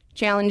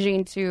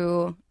challenging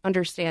to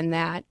understand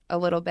that a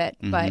little bit,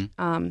 but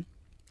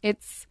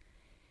it's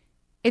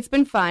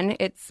been fun.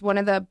 It's one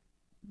of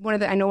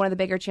the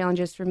bigger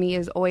challenges for me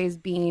is always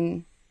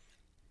being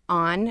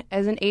on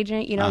as an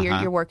agent.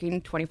 You're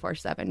working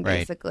 24/7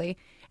 basically. Right.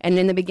 And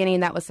in the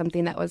beginning, that was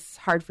something that was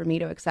hard for me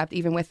to accept,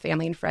 even with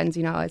family and friends.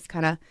 It's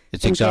kind of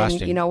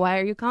exhausting. Why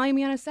are you calling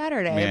me on a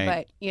Saturday?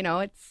 Right.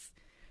 But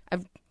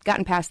I've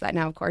gotten past that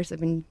now. Of course, I've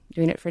been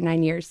doing it for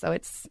 9 years, so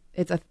it's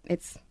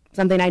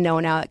something I know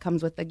now that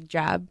comes with the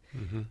job.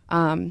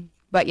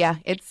 But yeah,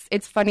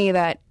 it's funny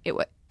that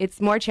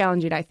it's more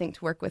challenging, I think,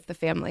 to work with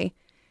family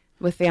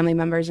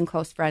members and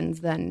close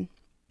friends than,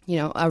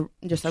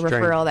 just a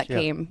referral that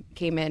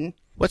came in.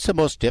 What's the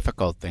most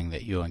difficult thing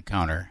that you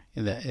encounter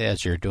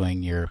as you're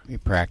doing your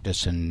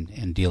practice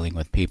and dealing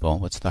with people?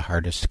 What's the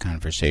hardest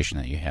conversation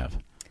that you have?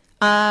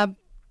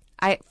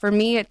 For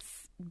me,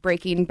 it's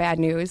breaking bad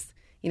news,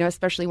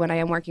 especially when I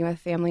am working with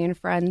family and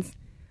friends.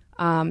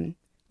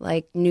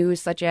 Like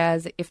news such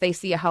as if they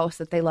see a house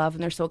that they love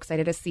and they're so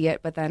excited to see it,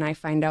 but then I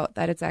find out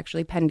that it's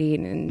actually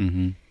pending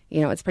and,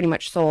 it's pretty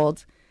much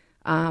sold.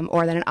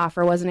 Or that an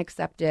offer wasn't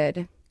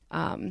accepted.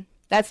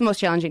 That's the most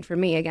challenging for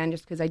me, again,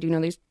 just because I do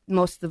know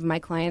most of my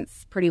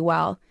clients pretty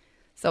well.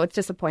 So it's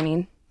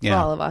disappointing for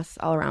all of us,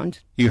 all around.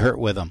 You hurt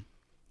with them.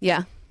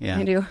 Yeah,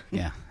 I do.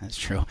 Yeah, that's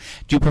true.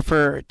 Do you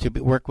prefer to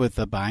work with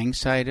the buying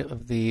side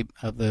of the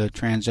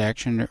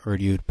transaction, or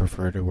do you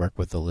prefer to work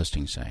with the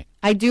listing side?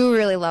 I do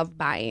really love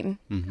buying.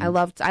 I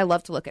love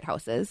to look at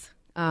houses.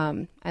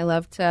 I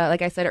love to,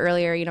 like I said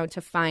earlier,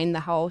 to find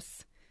the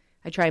house.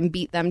 I try and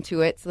beat them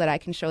to it so that I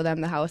can show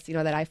them the house,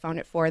 that I found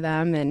it for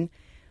them. And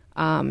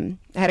I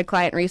had a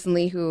client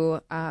recently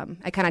who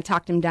I kind of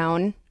talked him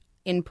down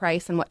in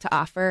price and what to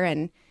offer.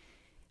 And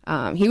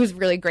he was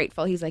really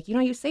grateful. He's like,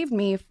 you saved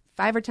me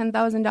 $5,000 or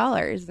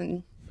 $10,000.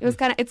 And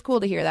it's cool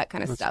to hear that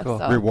kind of stuff. Cool.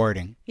 So,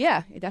 rewarding.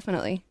 Yeah,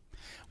 definitely.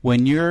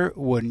 When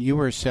you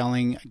were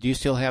selling, do you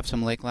still have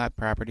some lake lot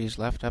properties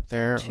left up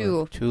there?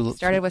 Two.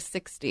 Started with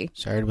 60.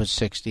 Started with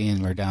 60,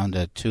 and we're down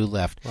to 2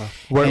 left.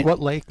 Wow. What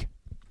lake?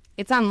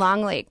 It's on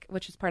Long Lake,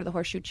 which is part of the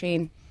Horseshoe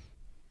Chain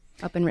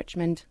up in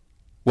Richmond.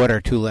 What are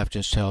 2 left?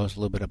 Just tell us a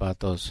little bit about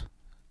those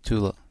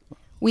 2.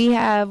 We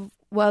have,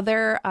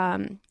 they're,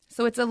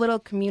 so it's a little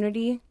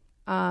community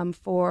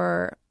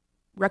for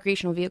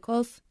recreational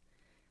vehicles.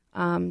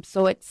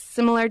 So it's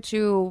similar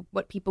to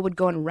what people would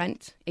go and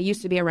rent. It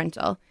used to be a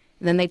rental,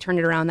 and then they turned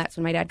it around. That's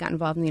when my dad got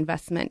involved in the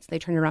investment. They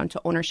turned it around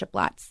to ownership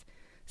lots.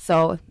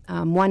 So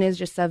one is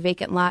just a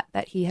vacant lot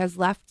that he has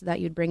left that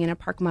you'd bring in a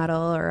park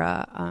model or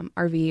a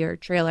RV or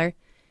trailer.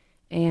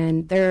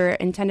 And they're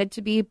intended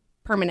to be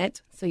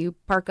permanent. So you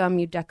park them,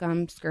 you deck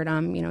them, skirt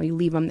them, you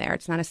leave them there.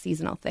 It's not a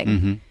seasonal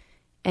thing.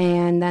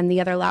 And then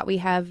the other lot we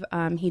have,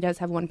 he does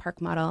have one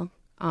park model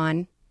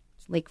on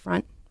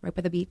lakefront, right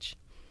by the beach.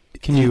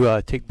 Can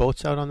you take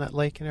boats out on that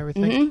lake and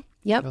everything? Mm-hmm.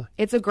 Yep. Really?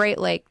 It's a great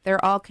lake.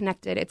 They're all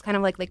connected. It's kind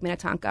of like Lake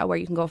Minnetonka, where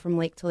you can go from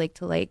lake to lake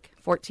to lake,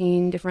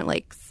 14 different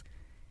lakes.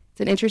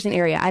 It's an interesting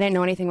area. I didn't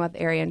know anything about the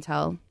area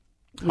until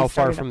How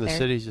far from the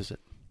cities is it?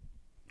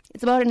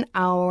 It's about an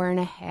hour and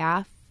a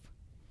half.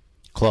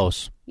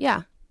 Close.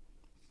 Yeah.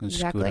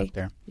 Exactly. Scoot up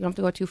there. You don't have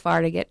to go too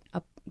far to get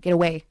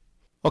away.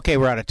 Okay,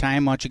 we're out of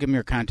time. Why don't you give me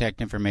your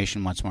contact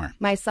information once more?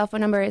 My cell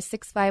phone number is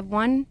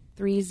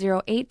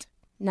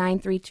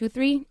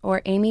 651-308-9323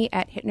 or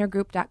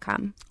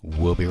amy@hittnergroup.com.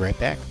 We'll be right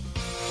back.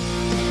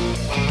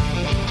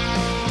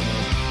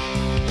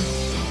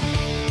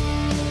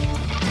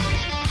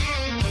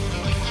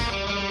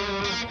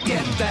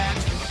 Get that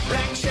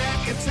Rack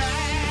Shack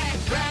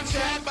attack, Rack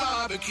Shack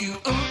barbecue,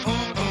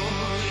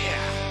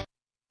 yeah.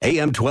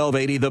 AM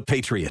 1280, The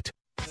Patriot.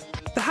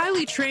 The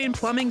highly trained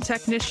plumbing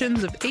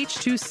technicians of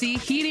H2C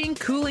Heating,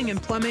 Cooling,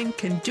 and Plumbing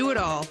can do it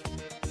all.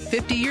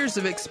 50 years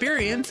of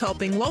experience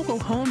helping local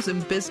homes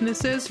and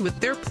businesses with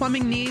their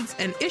plumbing needs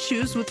and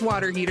issues with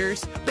water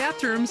heaters,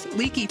 bathrooms,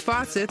 leaky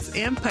faucets,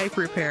 and pipe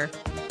repair.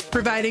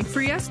 Providing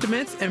free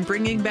estimates and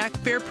bringing back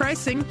fair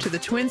pricing to the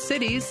Twin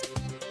Cities.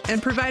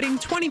 And providing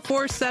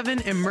 24/7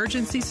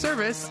 emergency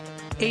service,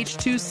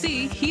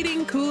 H2C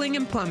Heating, Cooling,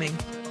 and Plumbing.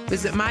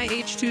 Visit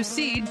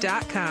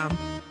myh2c.com.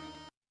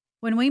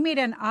 When we made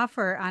an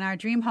offer on our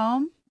dream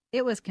home,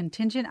 it was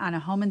contingent on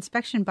a home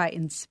inspection by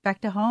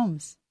Inspecta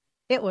Homes.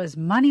 It was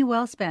money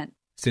well spent.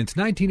 Since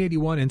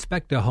 1981,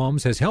 Inspecta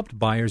Homes has helped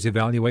buyers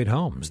evaluate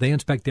homes. They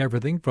inspect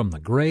everything from the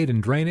grade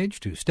and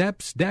drainage to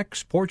steps,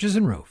 decks, porches,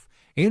 and roof.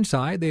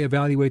 Inside, they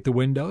evaluate the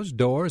windows,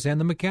 doors,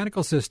 and the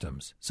mechanical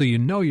systems, so you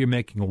know you're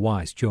making a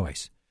wise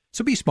choice.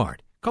 So be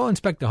smart. Call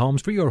Inspecta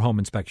Homes for your home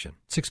inspection,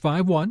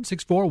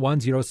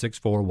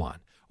 651-641-0641,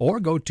 or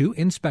go to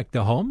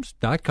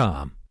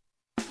inspectahomes.com.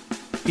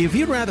 If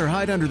you'd rather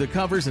hide under the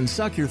covers and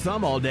suck your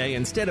thumb all day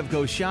instead of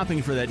go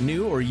shopping for that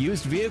new or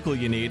used vehicle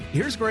you need,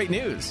 here's great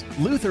news.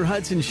 Luther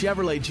Hudson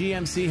Chevrolet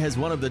GMC has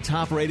one of the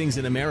top ratings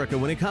in America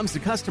when it comes to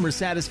customer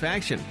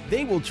satisfaction.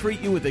 They will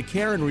treat you with the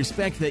care and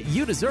respect that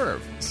you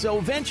deserve. So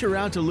venture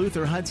out to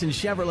Luther Hudson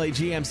Chevrolet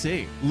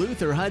GMC.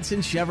 Luther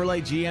Hudson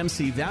Chevrolet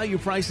GMC value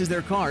prices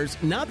their cars,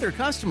 not their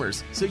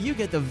customers, so you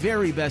get the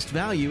very best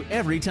value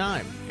every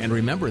time. And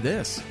remember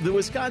this, the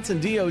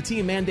Wisconsin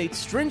DOT mandates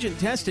stringent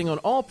testing on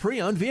all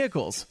pre-owned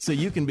vehicles, so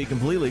you can be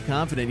completely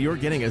confident you're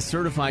getting a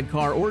certified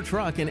car or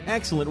truck in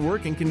excellent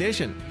working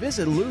condition.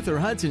 Visit Luther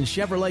Hudson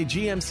Chevrolet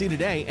GMC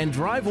today and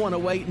drive one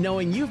away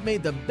knowing you've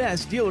made the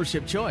best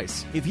dealership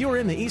choice. If you're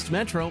in the East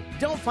Metro,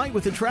 don't fight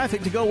with the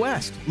traffic to go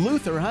west.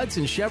 Luther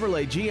Hudson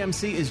Chevrolet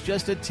GMC is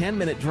just a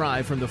 10-minute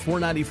drive from the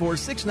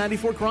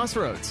 494-694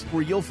 crossroads,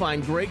 where you'll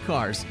find great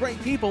cars, great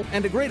people,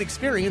 and a great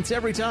experience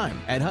every time.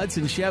 At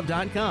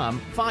HudsonChev.com,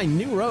 find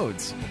new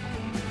roads.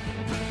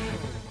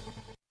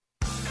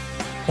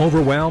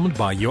 Overwhelmed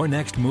by your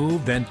next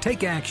move? Then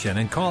take action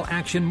and call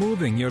Action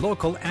Moving, your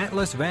local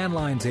Atlas Van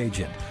Lines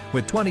agent.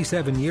 With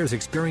 27 years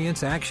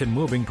experience, Action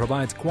Moving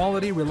provides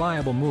quality,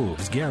 reliable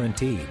moves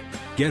guaranteed.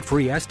 Get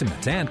free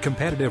estimates and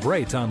competitive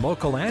rates on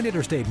local and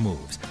interstate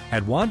moves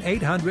at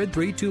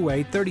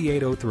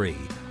 1-800-328-3803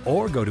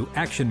 or go to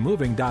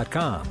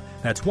actionmoving.com.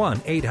 That's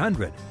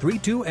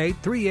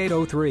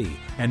 1-800-328-3803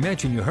 and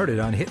mention you heard it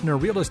on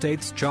Hittner Real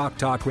Estate's Chalk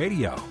Talk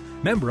Radio.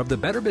 Member of the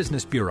Better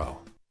Business Bureau.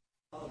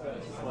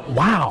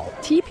 Wow.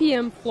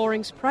 TPM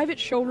Flooring's private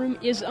showroom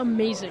is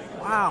amazing.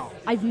 Wow.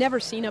 I've never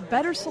seen a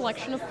better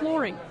selection of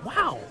flooring.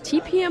 Wow.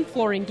 TPM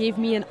Flooring gave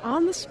me an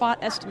on-the-spot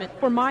estimate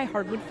for my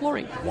hardwood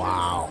flooring.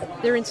 Wow.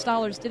 Their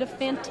installers did a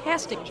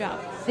fantastic job.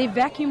 They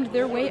vacuumed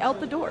their way out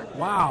the door.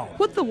 Wow.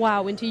 Put the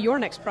wow into your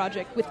next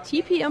project with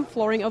TPM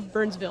Flooring of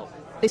Burnsville.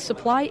 They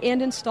supply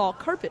and install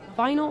carpet,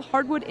 vinyl,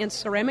 hardwood, and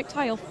ceramic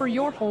tile for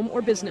your home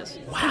or business.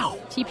 Wow.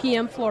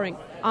 TPM Flooring.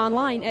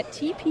 Online at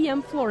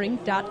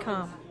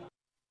tpmflooring.com.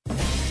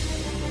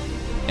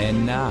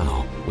 And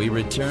now, we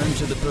return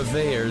to the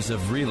purveyors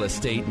of real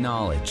estate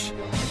knowledge,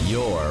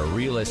 your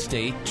Real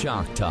Estate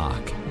Chalk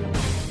Talk.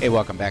 Hey,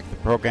 welcome back to the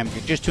program. If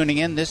you're just tuning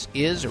in, this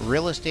is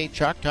Real Estate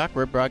Chalk Talk.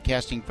 We're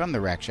broadcasting from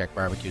the Rack Shack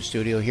Barbecue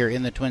Studio here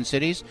in the Twin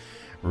Cities.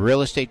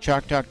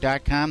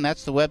 RealEstateChalkTalk.com.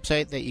 That's the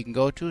website that you can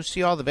go to,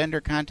 see all the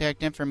vendor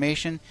contact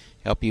information,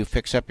 help you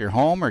fix up your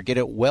home or get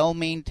it well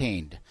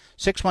maintained.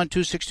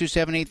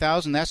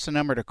 612-627-8000, that's the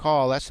number to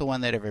call. That's the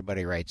one that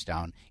everybody writes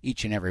down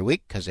each and every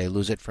week because they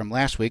lose it from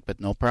last week, but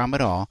no problem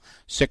at all.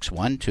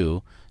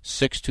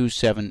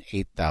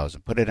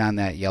 612-627-8000. Put it on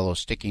that yellow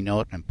sticky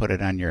note and put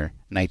it on your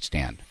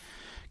nightstand.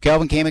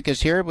 Kelvin Kamick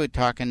is here. We'll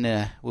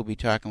be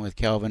talking with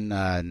Kelvin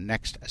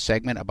next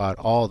segment about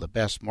all the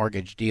best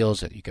mortgage deals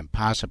that you can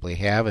possibly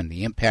have and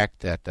the impact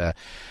that the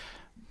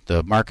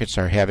markets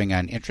are having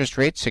on interest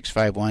rates.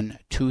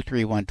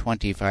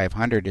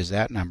 651-231-2500 is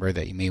that number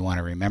that you may want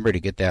to remember to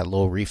get that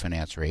low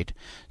refinance rate.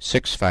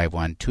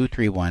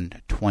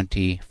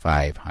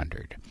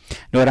 651-231-2500.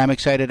 Know what I'm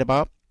excited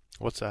about?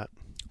 What's that?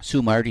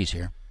 Sue Marty's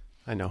here.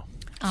 I know.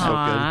 So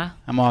good.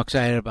 I'm all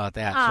excited about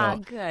that.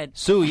 So, good.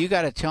 Sue, you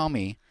got to tell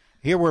me.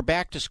 Here we're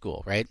back to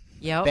school, right?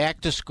 Yep.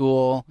 Back to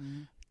school.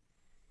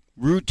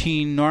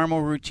 Routine,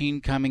 normal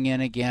routine coming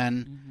in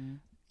again.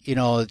 You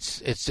know,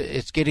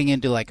 it's getting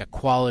into like a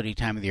quality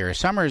time of the year.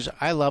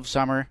 I love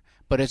summer,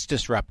 but it's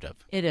disruptive.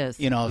 It is.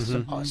 You know,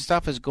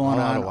 stuff is going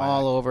on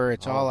all over.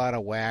 It's all out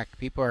of whack.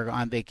 People are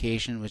on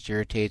vacation, which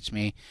irritates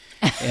me.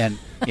 And,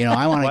 you know,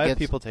 I want to Why get...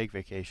 do people take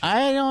vacation?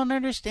 I don't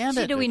understand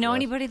it. Do we know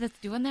anybody that's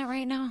doing that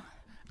right now?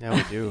 Yeah,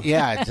 we do.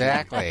 Yeah,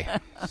 exactly.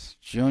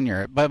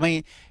 Junior. But, I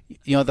mean,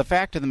 you know, the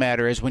fact of the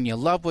matter is when you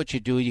love what you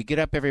do, you get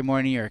up every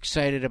morning, you're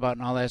excited about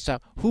and all that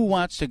stuff. Who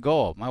wants to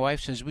go? My wife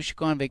says, we should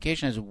go on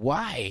vacation. I said,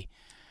 why?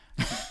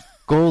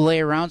 Go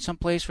lay around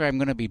someplace where I'm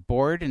going to be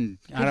bored and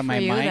out of my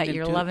mind. That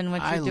you're loving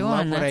what you're doing. I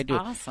love what I do.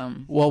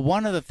 Awesome. Well,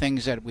 one of the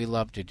things that we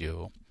love to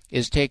do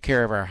is take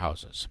care of our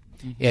houses.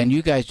 And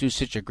you guys do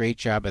such a great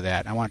job of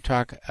that. I want to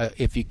talk,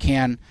 if you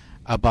can,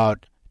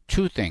 about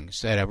two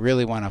things that I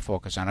really want to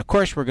focus on. Of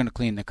course, we're going to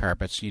clean the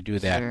carpets. You do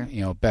that,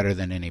 you know, better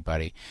than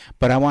anybody.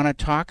 But I want to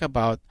talk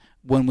about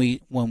when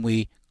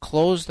we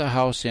close the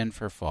house in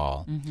for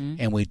fall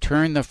and we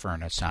turn the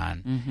furnace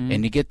on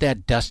and you get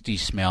that dusty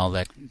smell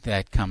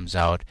that comes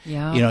out.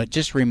 Yeah. You know, it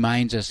just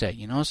reminds us that,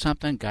 you know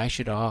something, guys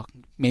should all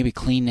maybe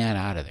clean that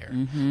out of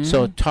there.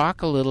 So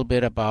talk a little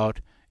bit about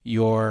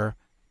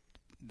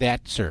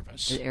that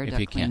service, the air if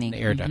duct you can, cleaning. the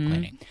air duct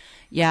cleaning.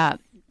 Yeah.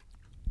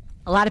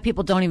 A lot of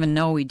people don't even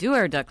know we do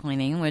air duct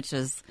cleaning, which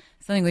is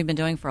something we've been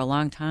doing for a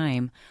long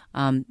time.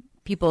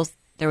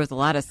 There was a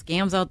lot of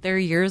scams out there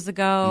years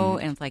ago,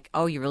 and it's like,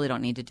 oh, you really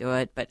don't need to do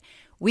it. But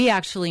we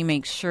actually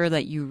make sure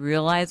that you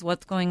realize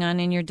what's going on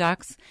in your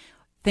ducts.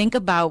 Think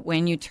about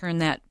when you turn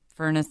that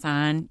furnace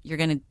on, you're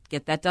going to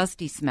get that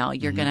dusty smell.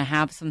 You're going to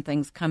have some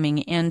things coming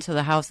into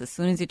the house as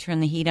soon as you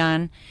turn the heat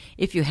on.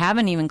 If you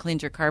haven't even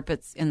cleaned your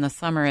carpets in the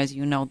summer, as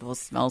you know, those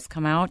smells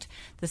come out.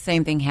 The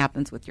same thing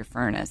happens with your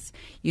furnace.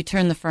 You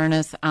turn the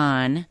furnace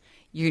on,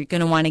 you're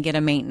going to want to get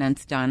a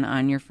maintenance done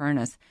on your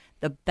furnace.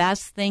 The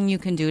best thing you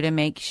can do to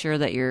make sure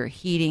that your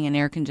heating and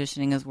air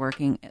conditioning is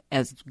working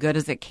as good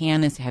as it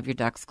can is to have your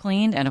ducts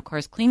cleaned. And, of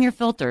course, clean your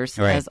filters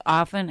as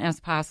often as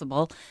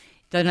possible.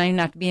 Doesn't even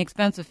have to be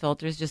expensive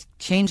filters. Just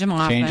change them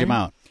often. Change them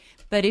out.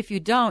 But if you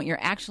don't,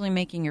 you're actually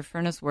making your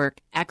furnace work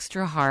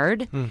extra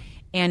hard.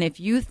 And if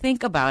you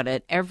think about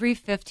it, every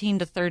 15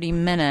 to 30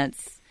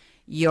 minutes,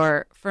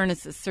 your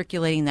furnace is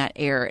circulating that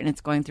air and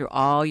it's going through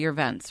all your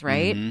vents,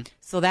 right?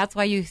 So that's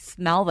why you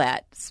smell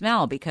that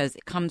smell, because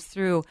it comes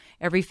through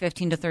every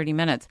 15 to 30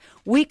 minutes.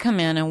 We come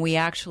in and we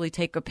actually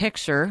take a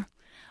picture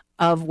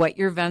of what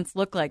your vents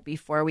look like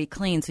before we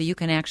clean, so you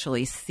can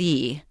actually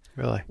see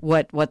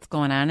what's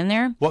going on in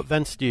there. What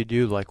vents do you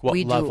do? Like what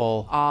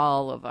level? We do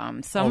all of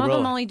them. Some of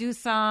them only do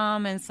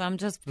some, and some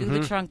just do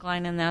the trunk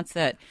line, and that's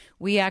it.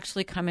 We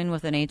actually come in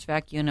with an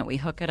HVAC unit. We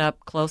hook it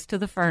up close to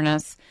the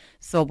furnace,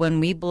 so when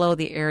we blow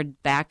the air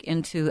back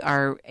into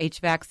our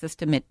HVAC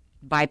system, it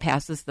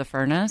bypasses the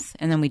furnace,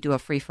 and then we do a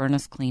free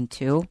furnace clean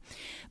too.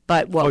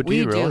 But what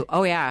we do,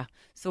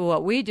 so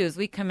what we do is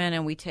we come in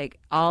and we take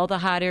all the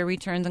hot air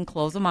returns and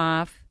close them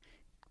off,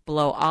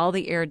 blow all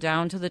the air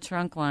down to the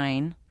trunk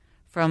line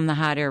from the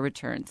hot air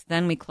returns.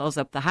 Then we close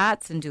up the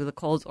hots and do the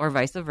colds, or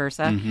vice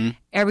versa.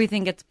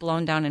 Everything gets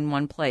blown down in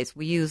one place.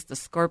 We use the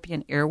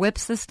Scorpion air whip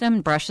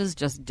system. Brushes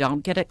just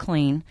don't get it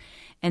clean.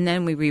 And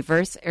then we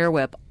reverse air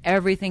whip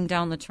everything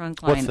down the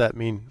trunk line. What's that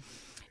mean?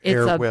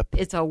 Whip.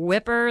 It's a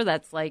whipper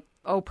that's like,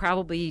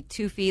 probably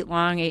 2 feet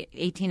long,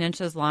 18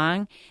 inches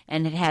long,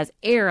 and it has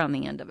air on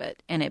the end of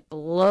it. And it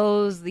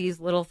blows these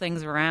little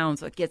things around,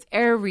 so it gets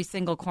every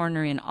single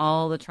corner in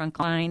all the trunk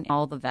line,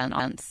 all the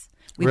vents.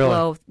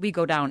 We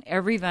go down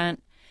every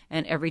vent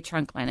and every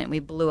trunk line, and we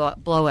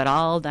blow it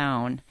all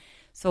down.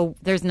 So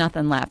there's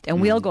nothing left. And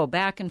we'll go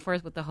back and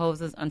forth with the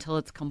hoses until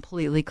it's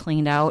completely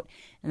cleaned out,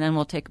 and then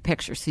we'll take a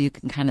picture so you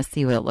can kind of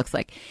see what it looks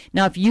like.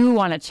 Now, if you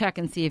want to check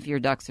and see if your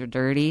ducts are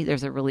dirty,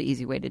 there's a really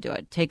easy way to do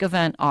it. Take a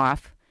vent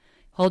off,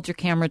 hold your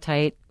camera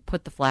tight,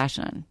 put the flash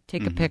on,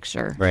 take a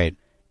picture. Right.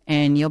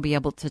 And you'll be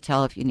able to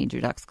tell if you need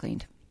your ducts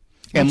cleaned.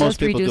 And most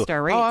people do.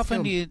 Our rates, how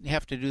often do you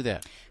have to do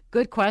that?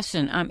 Good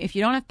question. If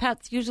you don't have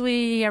pets,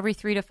 usually every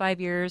 3 to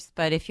 5 years.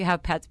 But if you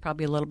have pets,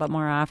 probably a little bit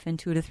more often,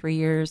 2 to 3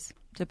 years,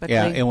 typically.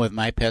 Yeah, and with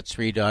my pets,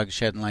 3 dogs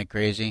shedding like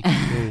crazy.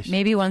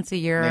 Maybe once a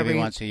year.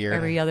 Once a year.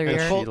 Every other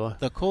year.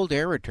 The cold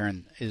air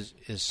return is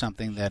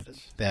something that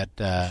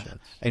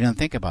I don't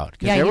think about.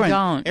 Yeah, you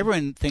don't.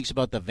 Everyone thinks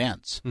about the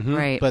vents.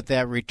 Right. But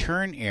that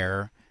return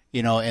air,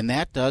 and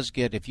that does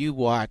get, if you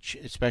watch,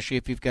 especially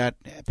if you've got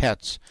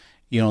pets,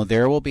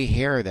 there will be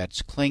hair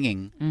that's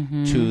clinging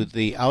to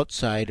the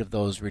outside of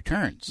those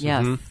returns.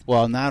 Yes.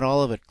 Well, not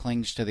all of it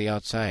clings to the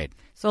outside.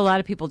 So a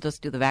lot of people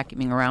just do the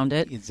vacuuming around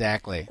it.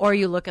 Exactly. Or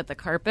you look at the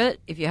carpet.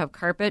 If you have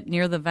carpet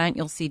near the vent,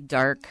 you'll see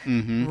dark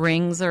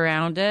rings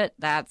around it.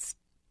 That's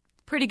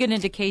pretty good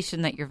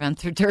indication that your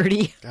vents are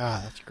dirty. Ah,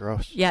 that's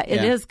gross. Yeah,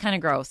 it is kind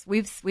of gross.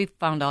 We've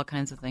found all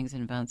kinds of things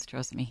in vents,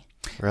 trust me.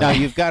 Really? Now,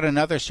 you've got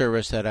another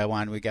service that I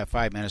want. We got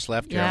 5 minutes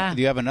left here. Yeah.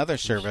 You have another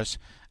service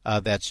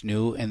that's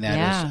new, and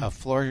that is a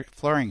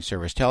flooring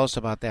service. Tell us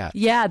about that.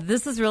 Yeah,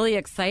 this is really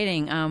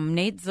exciting.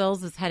 Nate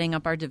Zills is heading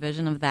up our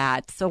division of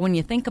that. So when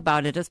you think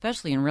about it,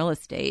 especially in real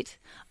estate,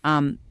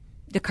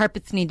 the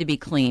carpets need to be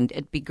cleaned.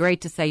 It'd be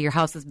great to say your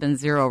house has been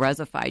zero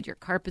resified. Your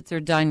carpets are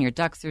done, your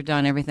ducts are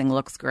done, everything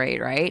looks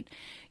great, right?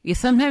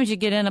 Sometimes you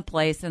get in a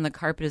place and the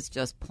carpet is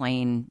just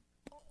plain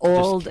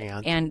old,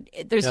 and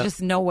there's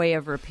just no way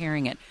of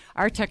repairing it.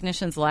 Our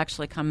technicians will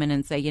actually come in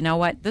and say, you know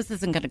what, this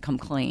isn't going to come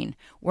clean.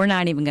 We're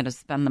not even going to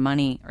spend the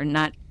money, or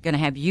not going to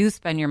have you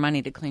spend your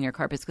money to clean your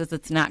carpets, because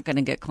it's not going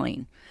to get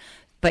clean.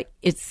 But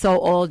it's so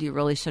old, you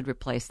really should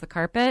replace the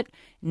carpet.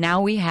 Now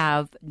we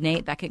have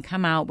Nate that can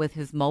come out with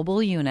his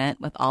mobile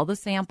unit with all the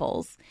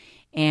samples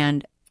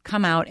and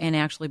come out and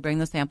actually bring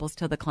the samples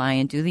to the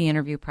client, do the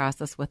interview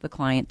process with the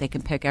client. They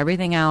can pick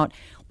everything out.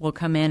 We'll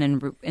come in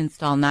and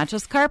install not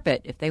just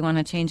carpet. If they want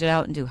to change it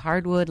out and do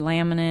hardwood,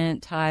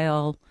 laminate,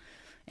 tile,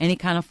 any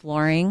kind of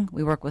flooring,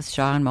 we work with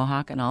Shaw and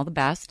Mohawk and all the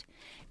best.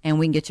 And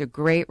we can get you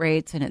great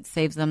rates, and it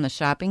saves them the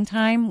shopping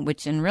time,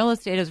 which in real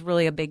estate is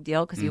really a big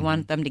deal because you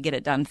want them to get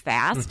it done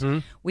fast.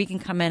 We can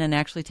come in and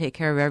actually take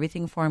care of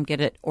everything for them,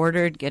 get it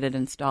ordered, get it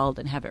installed,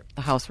 and have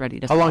the house ready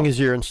to How sell. long is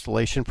your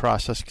installation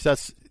process?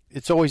 Because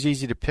it's always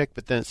easy to pick,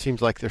 but then it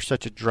seems like there's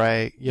such a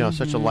drag,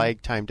 such a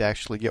lag time to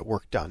actually get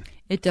work done.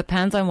 It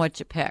depends on what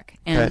you pick.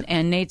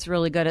 And Nate's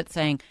really good at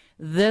saying,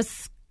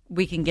 this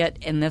we can get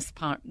in this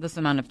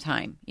amount of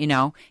time.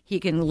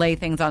 He can lay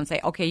things out and say,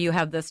 okay, you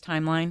have this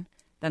timeline.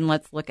 Then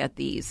let's look at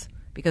these,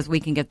 because we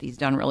can get these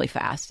done really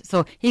fast.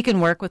 So he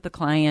can work with the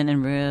client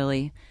and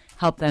really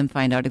help them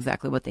find out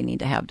exactly what they need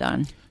to have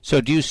done.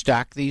 So do you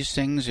stock these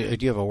things? Do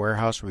you have a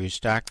warehouse where you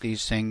stock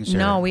these things?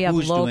 No, we have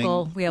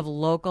local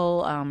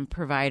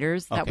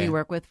providers that we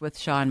work with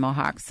Shaw and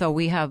Mohawk. So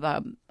we have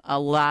a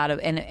lot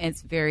of, and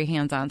it's very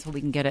hands-on, so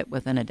we can get it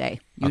within a day,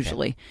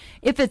 usually.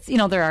 If it's,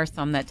 there are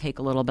some that take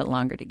a little bit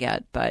longer to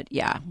get, but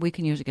yeah, we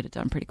can usually get it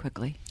done pretty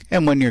quickly.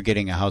 And when you're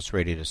getting a house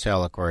ready to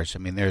sell, of course, I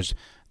mean, there's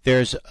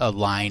a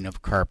line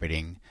of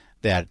carpeting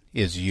that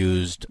is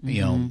used,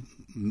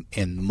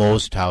 in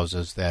most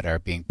houses that are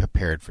being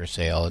prepared for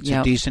sale. It's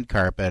a decent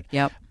carpet,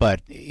 but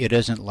it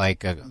isn't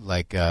like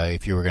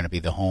if you were going to be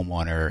the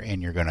homeowner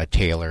and you're going to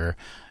tailor,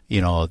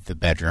 the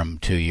bedroom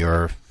to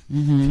your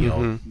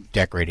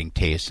decorating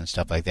taste and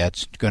stuff like that.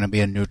 It's going to be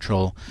a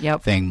neutral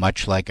thing,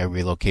 much like a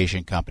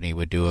relocation company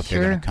would do if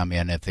they're going to come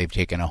in, if they've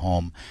taken a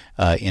home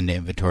into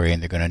inventory,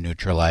 and they're going to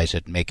neutralize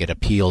it and make it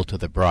appeal to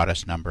the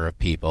broadest number of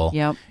people.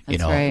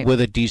 Right.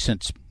 With a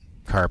decent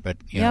carpet,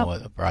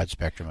 with a broad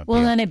spectrum of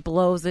then it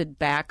blows it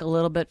back a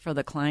little bit for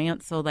the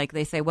client. So like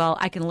they say, well,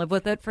 I can live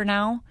with it for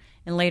now,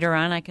 and later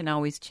on I can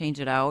always change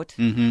it out.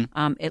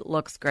 It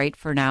looks great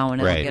for now,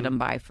 and it'll get them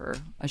by for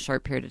a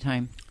short period of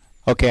time.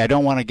 Okay, I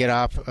don't want to get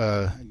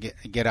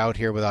out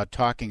here without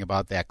talking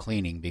about that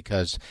cleaning,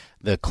 because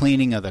the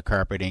cleaning of the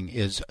carpeting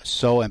is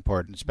so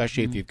important,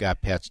 especially if you've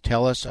got pets.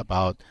 Tell us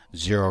about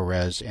Zero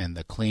Res and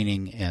the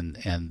cleaning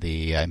and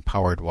the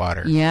empowered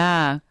water.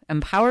 Yeah,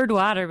 empowered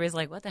water. Everybody's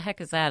like, what the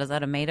heck is that? Is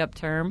that a made-up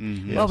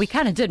term? Well, we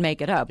kind of did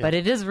make it up, but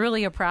it is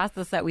really a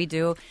process that we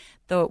do.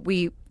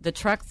 The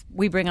trucks,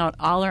 we bring out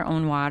all our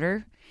own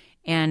water.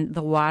 And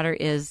the water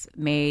is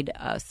made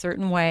a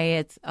certain way.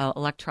 It's an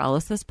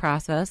electrolysis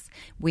process.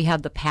 We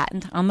have the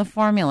patent on the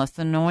formula,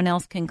 so no one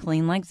else can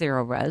clean like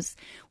Zero Res.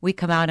 We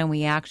come out and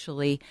we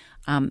actually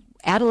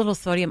add a little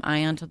sodium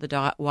ion to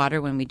the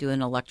water when we do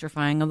an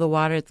electrifying of the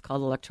water. It's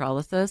called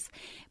electrolysis.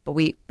 But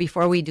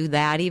before we do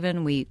that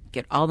even, we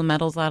get all the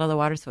metals out of the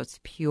water, so it's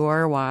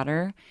pure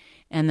water.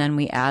 And then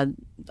we add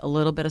a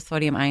little bit of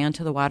sodium ion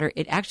to the water.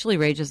 It actually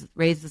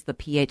raises the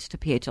pH to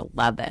pH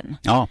 11,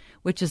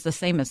 which is the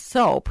same as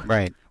soap.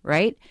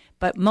 Right?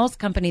 But most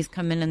companies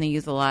come in and they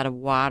use a lot of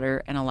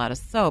water and a lot of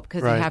soap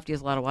because you have to use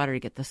a lot of water to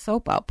get the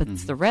soap out. But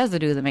it's the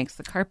residue that makes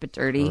the carpet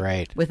dirty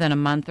within a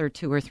month or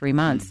 2 or 3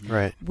 months.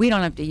 We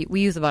don't have to.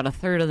 We use about a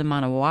third of the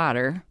amount of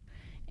water.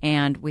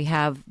 And we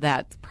have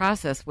that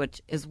process,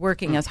 which is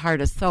working as hard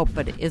as soap,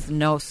 but it is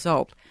no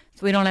soap.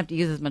 So we don't have to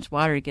use as much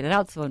water to get it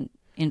out. So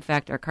in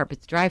fact, our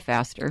carpets dry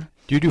faster.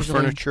 Do you do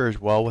furniture as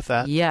well with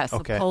that? Yes,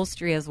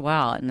 upholstery as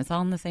well. And it's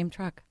all in the same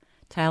truck.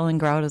 Tile and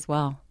grout as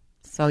well.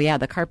 So, yeah,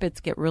 the carpets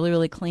get really,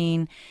 really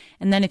clean.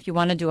 And then if you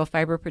want to do a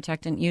fiber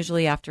protectant,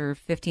 usually after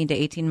 15 to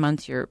 18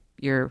 months, your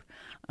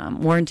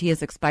warranty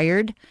is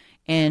expired.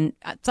 And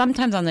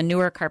sometimes on the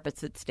newer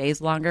carpets, it stays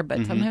longer,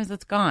 but sometimes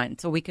it's gone.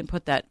 So we can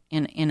put that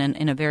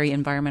in a very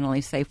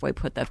environmentally safe way,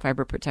 put that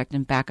fiber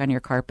protectant back on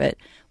your carpet,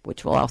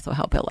 which will also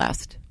help it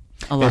last.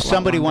 If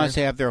somebody wants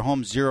to have their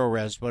home Zero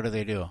Res, what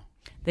do?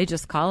 They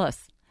just call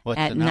us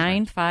at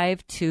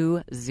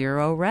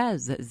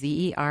 9520-RES,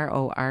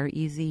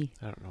 ZEROREZ.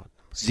 I don't know.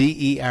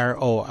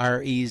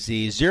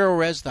 ZEROREZ. Zero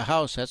Res the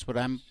house, that's what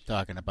I'm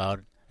talking about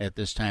at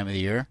this time of the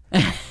year.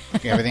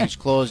 Everything's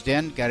closed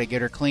in, got to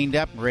get her cleaned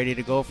up and ready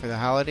to go for the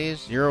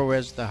holidays. Zero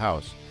Res the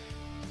house.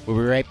 We'll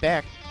be right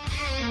back.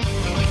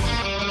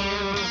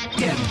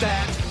 Get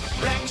that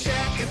Rack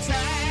Shack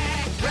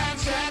attack, Rack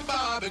Shack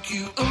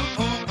barbecue. Ooh,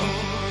 ooh,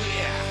 ooh.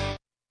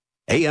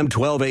 AM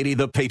 1280,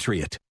 The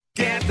Patriot.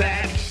 Get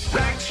that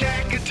Rack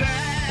Shack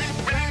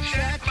attack, Rack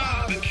Shack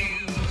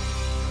barbecue.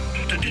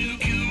 To do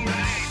you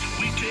right,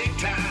 we take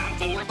time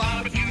for a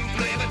barbecue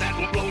flavor that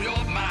will blow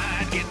your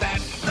mind. Get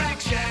that Rack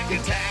Shack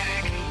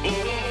attack,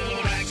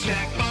 oh, Rack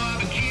Shack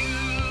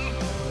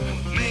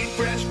barbecue. Made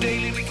fresh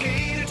daily, we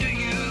cater to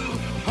you.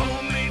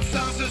 Homemade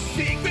sauces,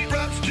 secret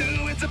rubs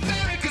too. It's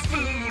America's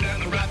food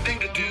and the right thing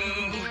to do.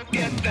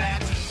 Get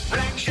that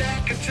Rack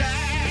Shack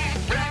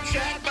attack, Rack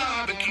Shack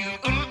barbecue.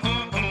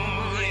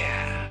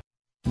 Yeah.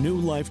 New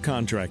Life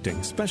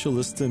Contracting,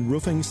 specialists in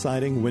roofing,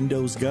 siding,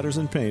 windows, gutters,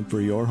 and paint for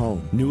your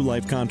home. New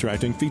Life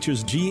Contracting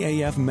features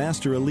GAF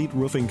Master Elite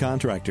Roofing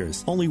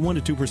Contractors. Only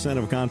 1% to 2%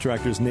 of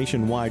contractors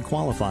nationwide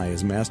qualify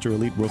as Master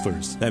Elite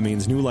Roofers. That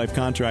means New Life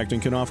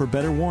Contracting can offer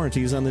better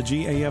warranties on the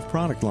GAF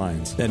product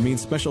lines. That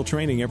means special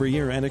training every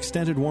year and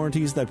extended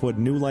warranties that put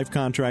New Life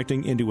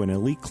Contracting into an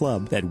elite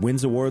club that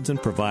wins awards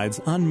and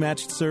provides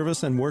unmatched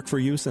service and work for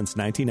you since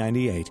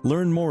 1998.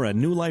 Learn more at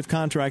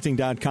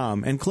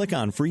newlifecontracting.com and click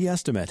on Free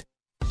Estimate.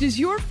 Does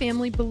your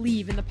family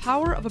believe in the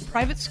power of a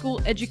private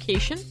school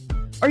education?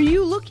 Are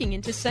you looking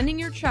into sending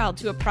your child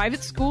to a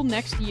private school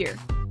next year?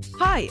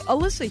 Hi,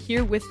 Alyssa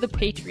here with The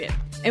Patriot,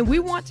 and we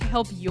want to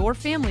help your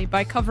family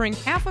by covering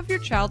half of your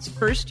child's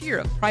first year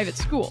of private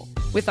school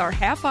with our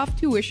half-off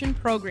tuition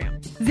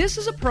program. This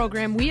is a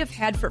program we have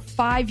had for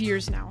 5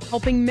 years now,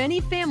 helping many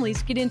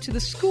families get into the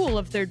school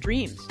of their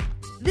dreams.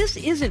 This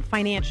isn't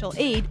financial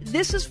aid,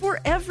 this is for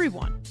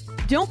everyone.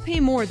 Don't pay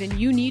more than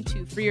you need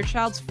to for your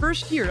child's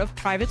first year of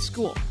private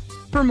school.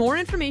 For more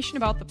information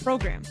about the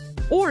program,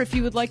 or if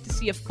you would like to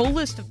see a full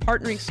list of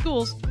partnering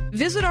schools,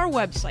 visit our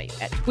website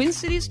at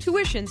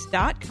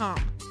TwinCitiesTuitions.com.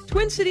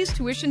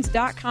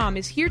 TwinCitiesTuitions.com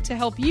is here to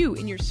help you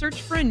in your search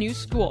for a new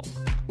school,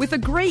 with a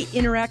great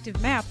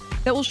interactive map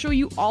that will show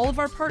you all of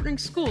our partnering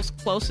schools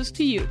closest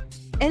to you.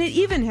 And it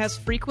even has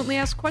frequently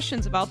asked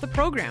questions about the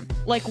program,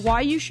 like why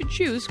you should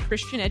choose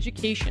Christian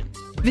education.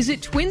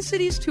 Visit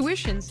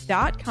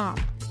TwinCitiesTuitions.com.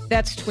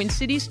 That's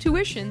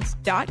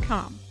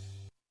TwinCitiesTuitions.com.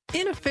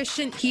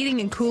 Inefficient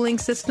heating and cooling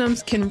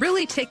systems can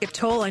really take a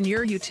toll on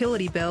your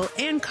utility bill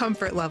and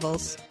comfort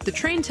levels. The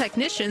trained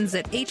technicians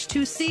at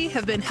H2C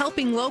have been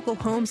helping local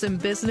homes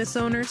and business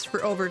owners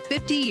for over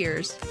 50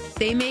 years.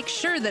 They make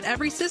sure that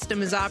every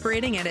system is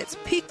operating at its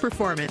peak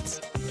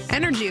performance.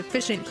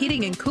 Energy-efficient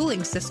heating and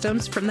cooling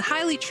systems from the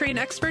highly trained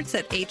experts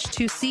at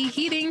H2C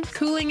Heating,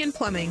 Cooling, and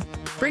Plumbing,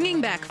 bringing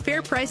back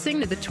fair pricing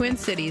to the Twin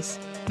Cities.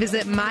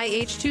 Visit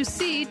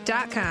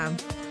myh2c.com.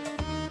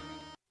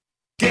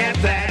 Get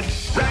that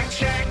Rack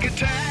Shack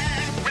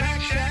attack,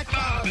 Rack Shack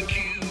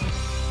barbecue.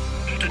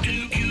 To do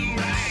you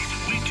right,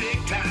 we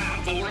take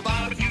time for a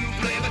barbecue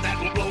flavor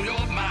that will blow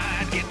your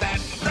mind. Get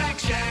that Rack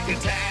Shack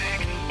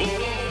attack,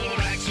 oh,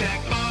 Rack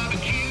Shack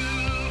barbecue.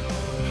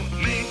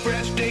 Made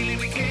fresh daily,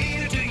 we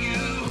cater to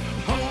you.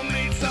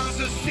 Homemade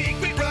sauces,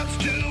 secret rubs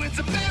too. It's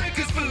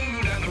America's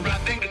food and the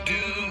right thing to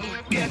do.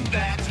 Get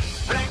that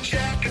Rack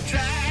Shack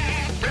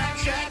attack, Rack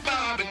Shack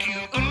barbecue.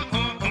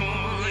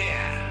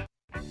 Yeah.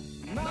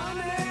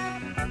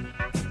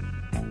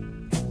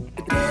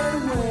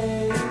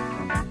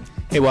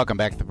 Hey, welcome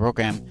back to the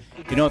program.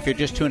 You know, if you're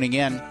just tuning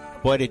in,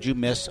 boy, did you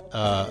miss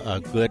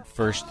a good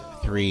first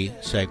 3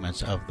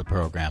 segments of the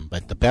program.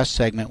 But the best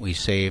segment we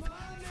saved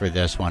for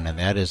this one, and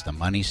that is the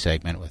money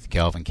segment with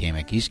Calvin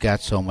Kamick. He's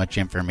got so much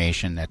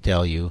information to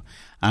tell you.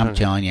 I'm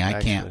telling you,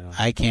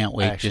 I can't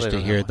wait just to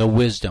hear the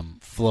wisdom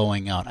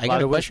flowing out. I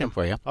got a question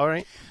for you. All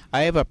right.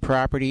 I have a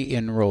property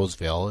in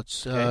Roseville.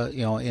 It's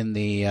in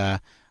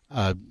the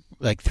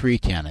like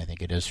 310, I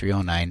think it is,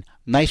 309.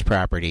 Nice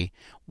property.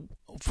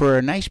 For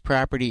a nice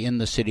property in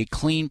the city,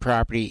 clean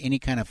property, any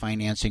kind of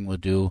financing will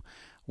do.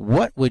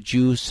 What would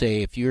you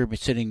say if you're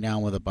sitting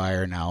down with a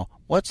buyer now?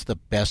 What's the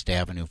best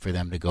avenue for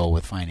them to go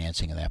with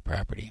financing of that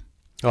property?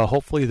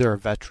 Hopefully they're a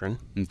veteran,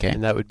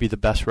 and that would be the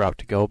best route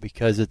to go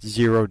because it's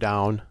zero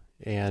down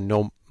and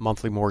no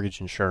monthly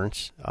mortgage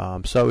insurance.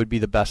 So it would be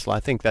the best.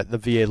 I think that the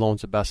VA loan's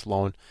the best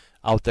loan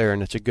out there,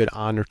 and it's a good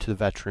honor to the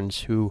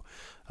veterans who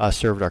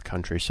served our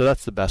country. So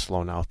that's the best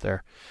loan out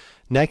there.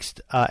 Next,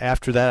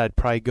 after that, I'd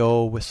probably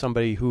go with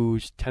somebody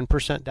who's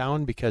 10%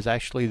 down because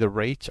actually the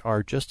rates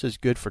are just as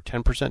good for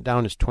 10%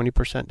 down as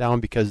 20%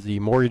 down because the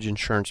mortgage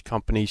insurance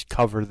companies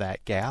cover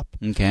that gap.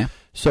 Okay.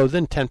 So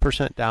then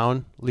 10%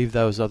 down, leave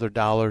those other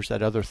dollars,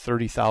 that other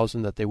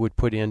 $30,000 that they would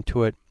put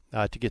into it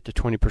to get to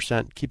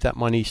 20%. Keep that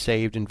money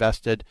saved,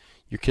 invested.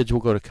 Your kids will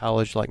go to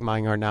college like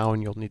mine are now,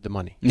 and you'll need the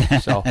money.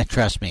 So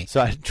trust me.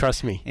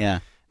 Trust me. Yeah.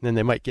 And then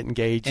they might get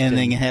engaged, and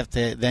then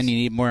you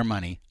need more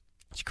money.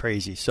 It's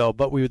crazy. So,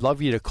 but we would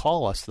love you to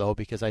call us, though,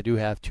 because I do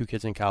have 2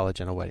 kids in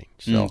college and a wedding.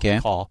 So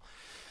call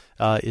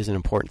is an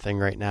important thing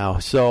right now.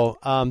 So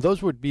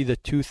those would be the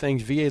 2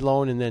 things, VA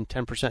loan and then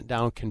 10%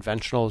 down.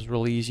 Conventional is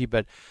really easy.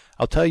 But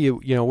I'll tell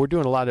you, we're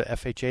doing a lot of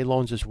FHA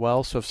loans as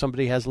well. So if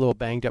somebody has a little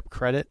banged up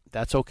credit,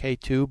 that's okay,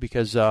 too,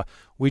 because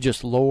we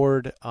just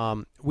lowered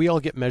we all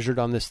get measured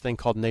on this thing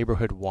called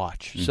Neighborhood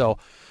Watch. So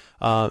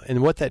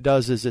And what that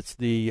does is it's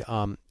the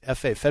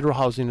Federal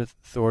Housing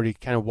Authority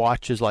kind of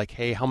watches like,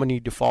 hey, how many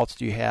defaults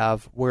do you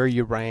have, where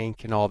you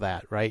rank, and all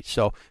that, right?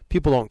 So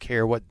people don't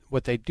care.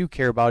 What they do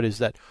care about is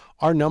that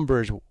our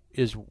number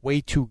is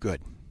way too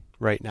good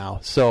right now.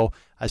 So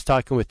I was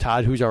talking with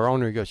Todd, who's our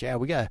owner. He goes, yeah,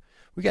 we got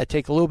to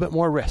take a little bit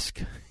more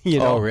risk.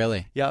 Oh,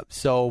 really? Yep.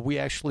 So we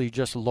actually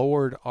just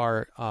lowered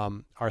our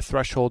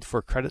threshold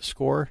for credit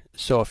score.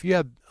 So if you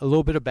have a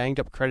little bit of banged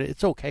up credit,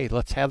 it's okay.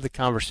 Let's have the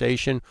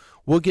conversation.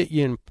 We'll get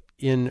you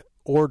in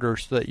order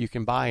so that you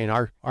can buy. And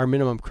our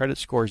minimum credit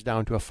score is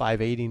down to a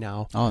 580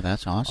 now. Oh,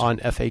 that's awesome. On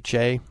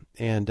FHA.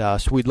 And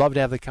so we'd love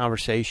to have the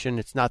conversation.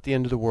 It's not the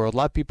end of the world. A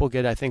lot of people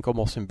get, I think,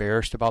 almost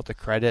embarrassed about the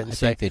credit. And I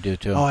think they do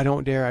too. Oh, I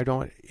don't dare.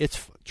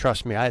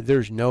 Trust me,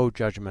 there's no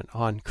judgment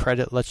on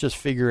credit. Let's just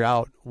figure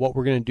out what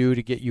we're going to do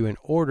to get you in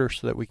order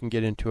so that we can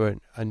get into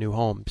a new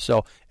home.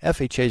 So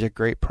FHA is a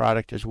great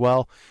product as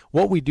well.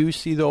 What we do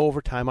see, though,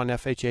 over time on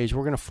FHA is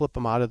we're going to flip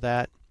them out of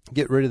that,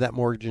 get rid of that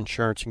mortgage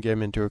insurance, and get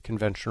them into a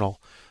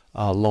conventional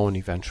loan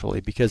eventually,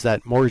 because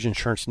that mortgage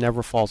insurance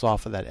never falls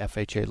off of that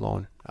FHA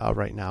loan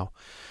right now.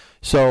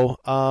 So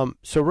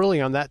really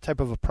on that type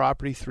of a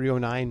property,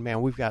 309,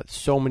 man, we've got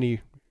so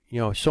many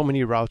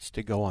routes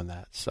to go on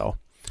that. So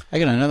I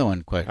got another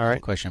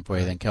question for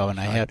you then, Kelvin.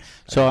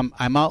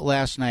 I'm out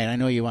last night. I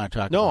know you want to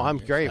talk. No, about I'm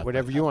great. Stuff,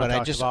 whatever you want to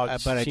talk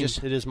about. But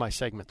it is my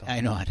segment, though.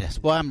 I know it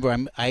is. Well,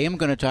 I am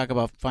going to talk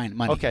about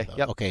money. Okay.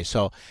 Yep. Okay.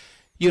 So,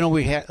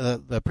 we had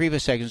the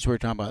previous segments we were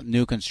talking about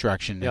new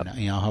construction and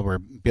how we're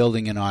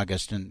building in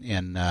August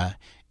and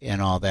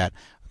all that.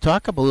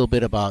 Talk a little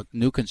bit about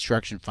new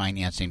construction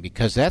financing,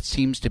 because that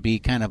seems to be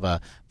kind of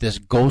this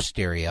ghost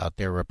area out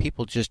there where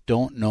people just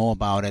don't know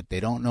about it. They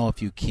don't know if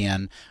you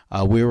can.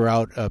 We were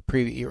out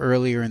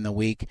earlier in the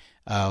week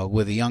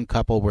with a young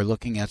couple. We're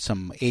looking at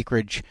some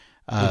acreage.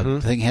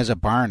 The thing has a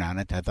barn on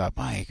it. I thought,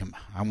 Mike,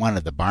 I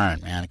wanted the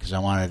barn, man, because I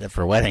wanted it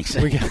for weddings.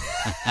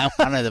 I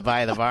wanted to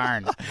buy the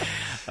barn.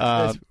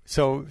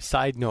 So,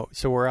 side note,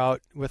 we're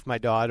out with my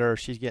daughter.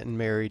 She's getting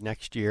married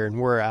next year, and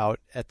we're out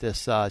at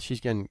this.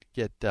 She's going to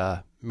get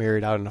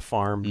married out on a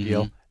farm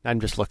deal. And I'm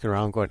just looking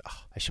around going,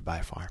 I should buy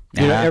a farm.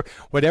 Yeah.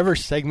 Whatever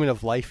segment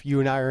of life you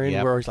and I are in,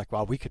 we're always like,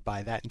 well, we could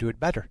buy that and do it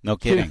better. No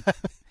kidding.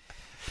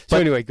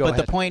 Anyway, go ahead.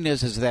 But the point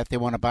is that they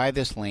want to buy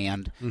this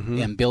land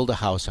and build a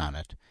house on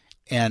it.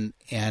 And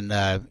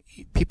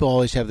people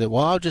always have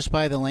I'll just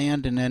buy the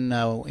land and then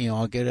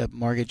I'll get a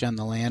mortgage on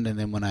the land, and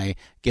then when I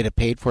get it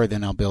paid for,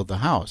 then I'll build the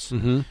house.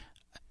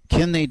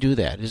 Can they do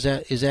that? Is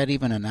that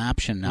even an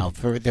option now?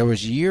 There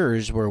was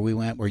years where we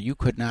went where you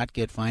could not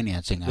get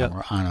financing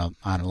on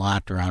a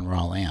lot or on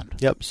raw land.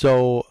 Yep.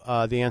 So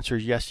the answer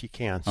is yes, you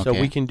can. Okay. So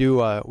we can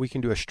do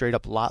a straight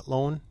up lot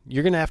loan.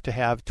 You're going to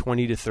have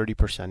 20 to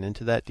 30%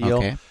 into that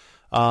deal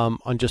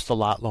on just a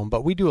lot loan.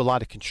 But we do a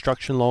lot of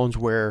construction loans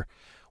where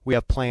we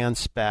have plan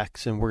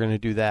specs, and we're going to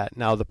do that.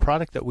 Now, the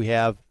product that we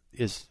have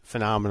is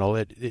phenomenal.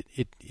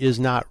 It is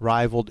not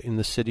rivaled in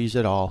the cities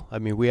at all. I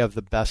mean, we have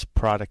the best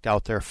product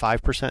out there.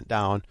 5%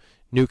 down,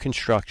 new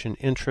construction,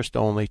 interest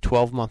only,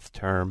 12-month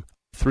term,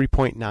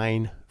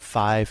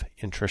 3.95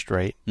 interest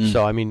rate.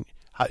 So, I mean,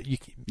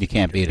 you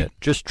can't beat it.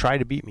 Just try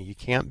to beat me. You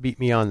can't beat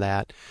me on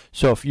that.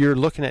 So if you're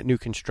looking at new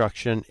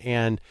construction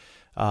and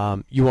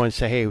you want to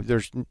say, hey,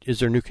 is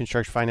there new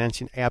construction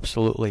financing?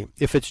 Absolutely.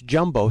 If it's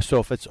jumbo, so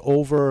if it's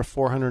over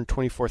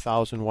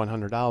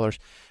 $424,100,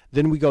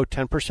 then we go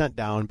 10%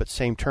 down, but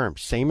same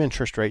terms, same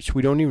interest rates.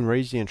 We don't even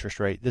raise the interest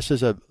rate. This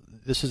is a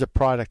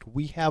product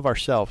we have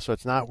ourselves, so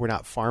we're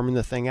not farming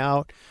the thing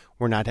out.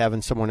 We're not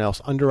having someone else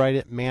underwrite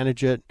it,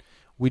 manage it.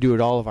 We do it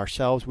all of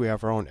ourselves. We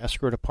have our own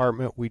escrow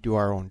department. We do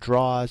our own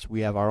draws.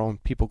 We have our own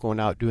people going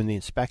out doing the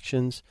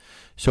inspections.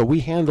 So we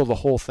handle the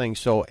whole thing.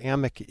 So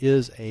AMIC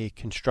is a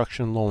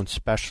construction loan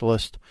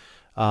specialist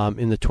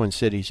in the Twin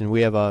Cities, and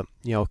we have a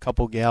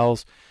couple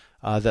gals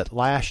that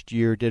last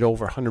year did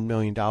over $100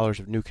 million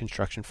of new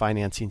construction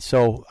financing.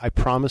 So I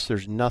promise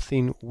there's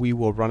nothing we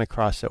will run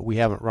across that we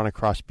haven't run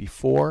across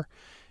before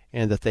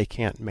and that they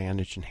can't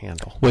manage and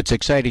handle. What's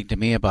exciting to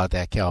me about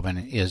that, Kelvin,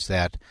 is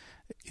that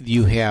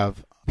you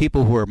have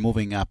people who are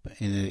moving up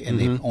and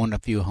they own a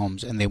few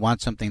homes, and they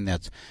want something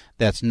that's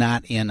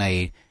not in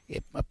a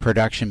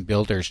production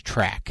builder's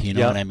track. You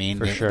know what I mean?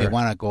 They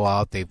want to go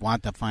out. They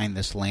want to find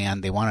this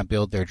land. They want to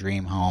build their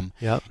dream home.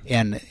 Yep.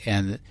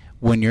 And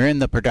when you're in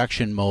the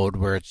production mode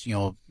where it's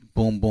boom,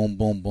 boom,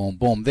 boom, boom,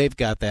 boom, they've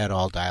got that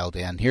all dialed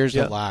in. Here's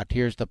the lot.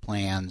 Here's the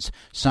plans.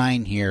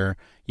 Sign here.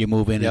 You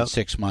move in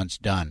 6 months,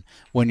 done.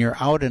 When you're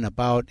out and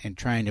about and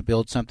trying to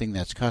build something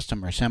that's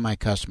custom or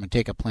semi-custom and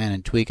take a plan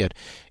and tweak it,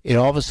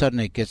 all of a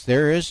sudden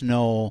there is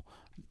no,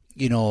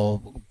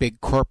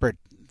 big corporate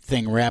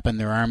thing wrapping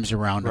their arms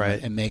around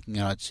it and making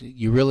it.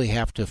 You really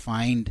have to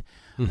find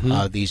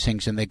these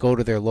things, and they go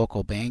to their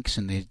local banks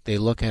and they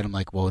look at them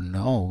like, well,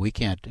 no, we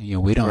can't,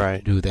 we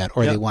don't do that,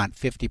 or they want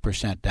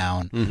 50%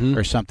 down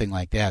or something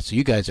like that. So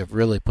you guys have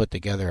really put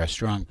together a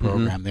strong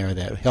program there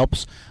that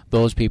helps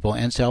those people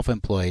and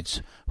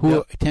self-employeds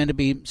who tend to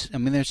be,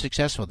 they're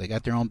successful. They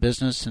got their own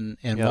business and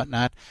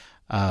whatnot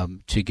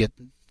to get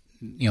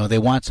they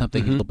want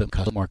something a little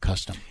bit more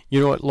custom. You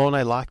know what loan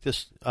I locked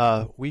this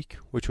week,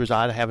 which was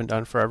odd. I haven't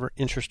done forever.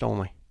 Interest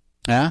only.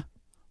 Yeah.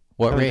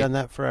 What haven't rate? done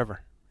that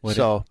forever.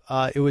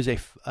 It was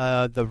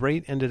the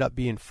rate ended up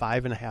being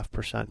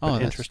 5.5%,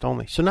 but interest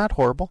only. So not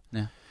horrible.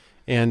 Yeah.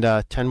 And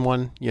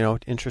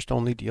 10-1, interest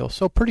only deal.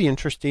 So pretty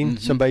interesting.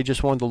 Somebody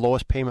just wanted the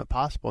lowest payment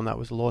possible, and that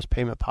was the lowest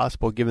payment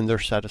possible given their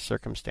set of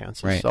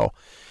circumstances. Right. So,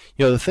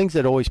 the things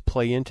that always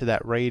play into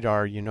that rate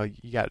are, you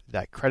got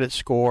that credit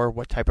score,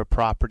 what type of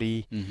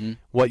property,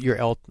 what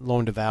your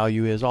loan to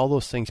value is. All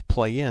those things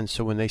play in.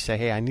 So when they say,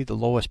 hey, I need the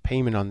lowest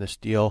payment on this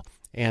deal,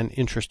 and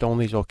interest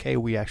only is okay,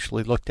 we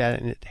actually looked at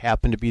it, and it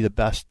happened to be the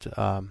best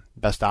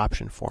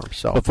option for them.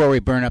 So before we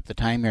burn up the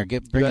time here,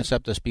 bring us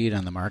up to speed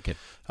on the market.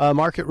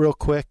 Market real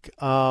quick.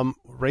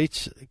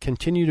 Rates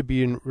continue to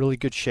be in really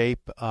good shape.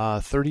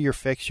 30-year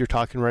fix, you're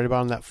talking right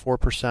about on that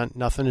 4%.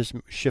 Nothing has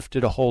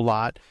shifted a whole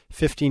lot.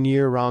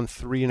 15-year around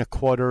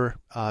 3.25.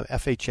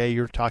 FHA,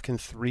 you're talking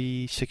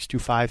 3.625,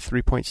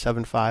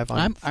 3.75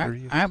 on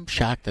 30-year. I'm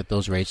shocked that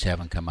those rates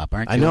haven't come up,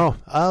 aren't you? I know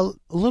a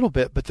little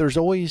bit, but there's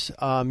always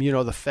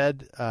the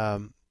Fed.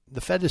 The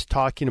Fed is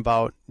talking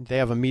about, they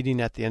have a meeting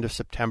at the end of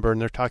September,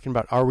 and they're talking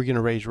about, are we going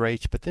to raise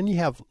rates? But then you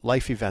have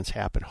life events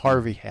happen.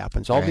 Harvey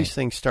happens. All these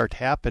things start to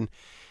happen.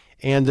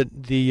 And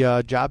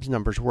the jobs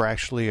numbers were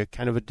actually a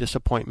kind of a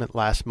disappointment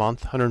last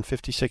month,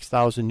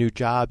 156,000 new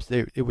jobs.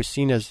 It was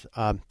seen as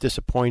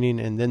disappointing,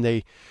 and then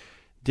they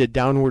did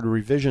downward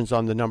revisions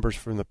on the numbers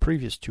from the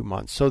previous 2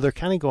 months. So they're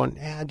kind of going,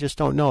 I just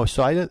don't know.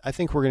 So I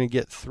think we're going to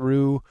get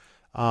through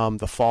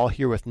the fall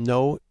here with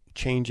no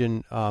change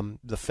in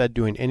the Fed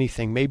doing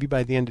anything. Maybe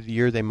by the end of the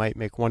year they might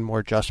make one more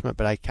adjustment,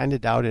 but I kind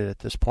of doubt it at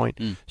this point.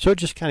 So it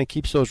just kind of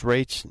keeps those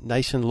rates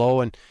nice and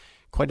low, and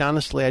quite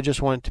honestly, I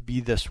just want it to be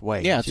this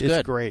way. Yeah, it's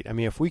good. Great. I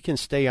mean, if we can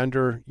stay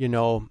under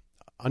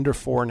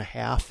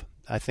 4.5,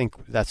 I think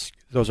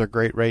those are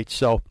great rates.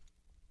 So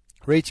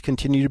rates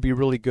continue to be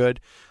really good.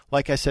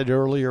 Like I said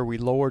earlier, we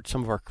lowered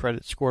some of our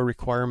credit score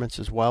requirements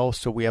as well,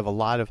 so we have a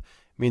lot of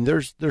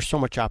there's so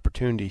much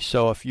opportunity.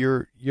 So if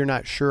you're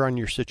not sure on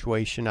your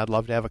situation, I'd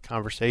love to have a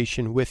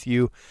conversation with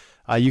you.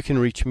 You can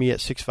reach me at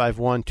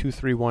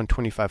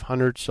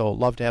 651-231-2500. So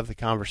love to have the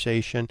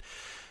conversation.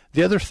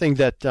 The other thing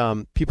that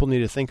people need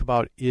to think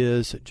about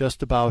is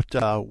just about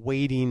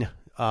waiting,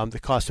 the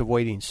cost of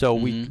waiting. So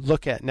we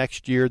look at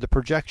next year. The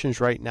projections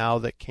right now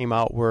that came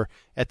out were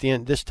at the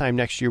end, this time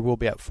next year, we'll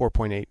be at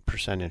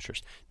 4.8%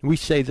 interest. And we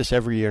say this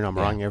every year, and I'm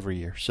wrong every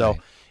year. So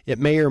it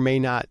may or may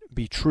not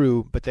be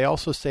true, but they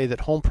also say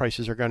that home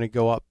prices are going to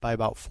go up by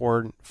about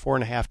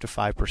 4.5% to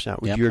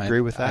 5%. Would you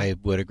agree with that? I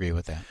would agree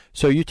with that.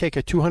 So you take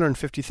a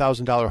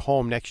 $250,000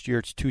 home next year,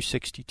 it's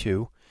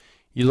 $262,000.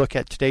 You look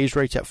at today's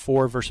rates at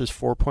 4 versus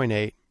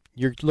 4.8.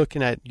 You're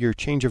looking at your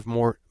change of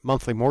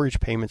monthly mortgage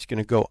payments going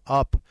to go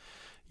up.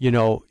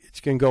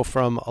 It's going to go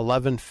from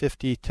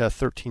 $1,150 to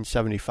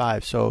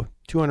 $1,375. So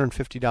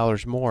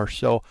 $250 more.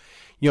 So,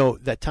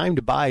 that time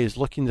to buy is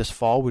looking this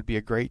fall would be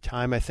a great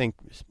time. I think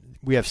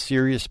we have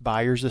serious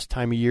buyers this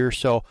time of year.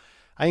 So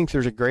I think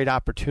there's a great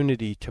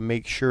opportunity to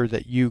make sure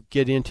that you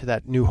get into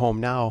that new home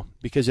now,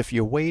 because if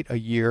you wait a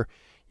year,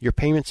 your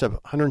payments of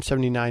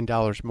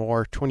 $179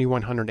 more,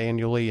 $2,100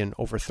 annually, and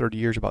over 30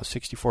 years, about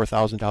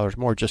 $64,000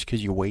 more just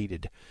because you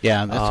waited.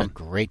 Yeah, that's a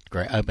great.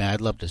 I mean,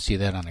 I'd love to see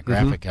that on a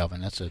graphic,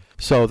 Alvin. There's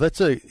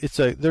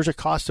a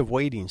cost of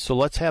waiting. So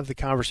let's have the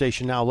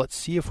conversation now. Let's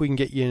see if we can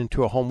get you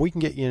into a home. We can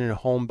get you in a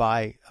home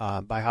by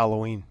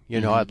Halloween.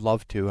 I'd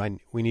love to.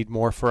 We need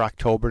more for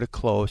October to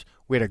close.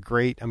 We had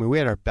we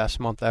had our best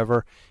month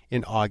ever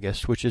in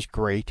August, which is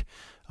great.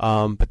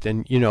 But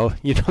then, what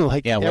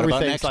everything's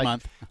about next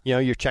month?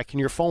 You're checking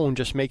your phone,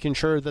 just making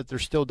sure that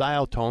there's still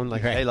dial tone.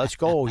 Like, hey, let's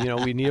go.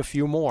 We need a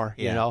few more,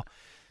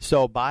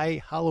 So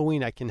by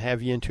Halloween, I can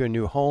have you into a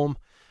new home.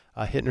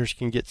 Hittners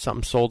can get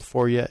something sold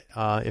for you.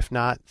 If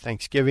not,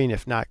 Thanksgiving.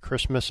 If not,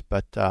 Christmas.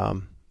 But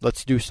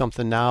let's do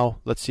something now.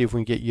 Let's see if we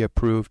can get you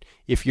approved.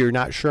 If you're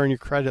not sure on your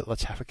credit,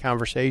 let's have a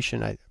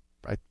conversation. I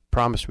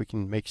promise we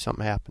can make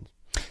something happen.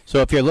 So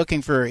if you're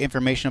looking for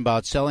information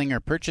about selling or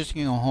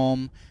purchasing a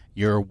home,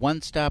 your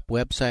one-stop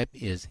website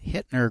is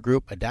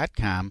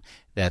hittnergroup.com.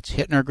 That's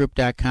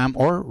hittnergroup.com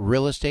or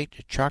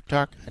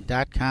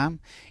realestatechalktalk.com.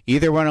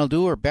 Either one will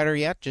do, or better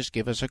yet, just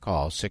give us a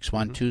call,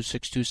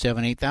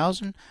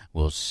 612-627-8000.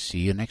 We'll see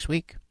you next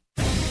week.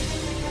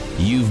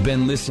 You've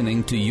been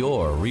listening to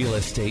your Real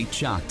Estate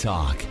Chalk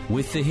Talk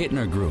with the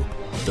Hittner Group,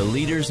 the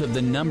leaders of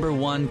the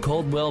 #1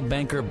 Coldwell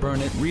Banker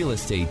Burnett real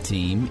estate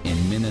team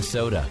in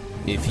Minnesota.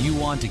 If you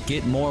want to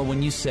get more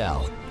when you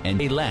sell and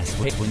pay less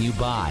when you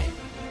buy,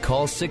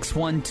 call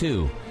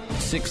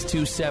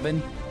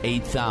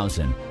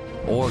 612-627-8000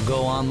 or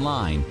go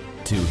online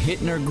to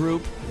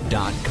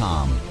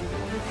hittnergroup.com.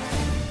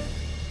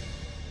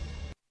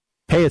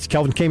 Hey, Hey, it's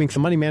Calvin Kaming, the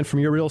Money Man from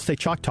Your Real Estate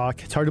Chalk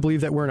Talk. It's hard to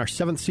believe that we're in our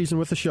 7th season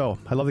with the show.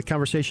 I love the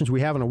conversations we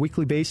have on a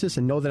weekly basis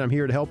and know that I'm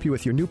here to help you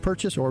with your new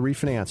purchase or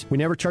refinance. We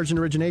never charge an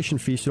origination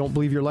fee, so don't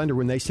believe your lender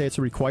when they say it's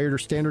a required or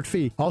standard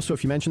fee. Also,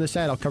 if you mention this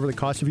ad, I'll cover the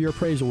cost of your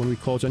appraisal when we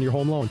close on your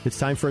home loan. It's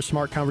time for a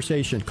smart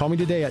conversation. Call me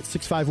today at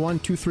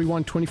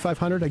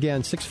 651-231-2500.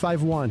 Again,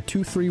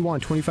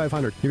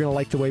 651-231-2500. You're going to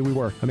like the way we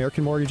work.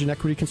 American Mortgage and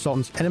Equity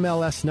Consultants,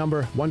 NMLS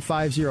number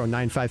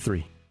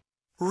 150953.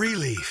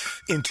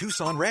 Relief in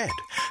Tucson red.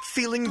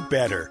 Feeling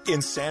better in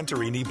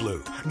Santorini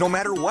blue. No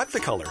matter what the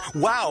color,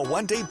 Wow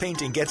One Day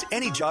Painting gets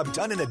any job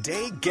done in a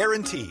day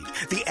guaranteed.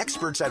 The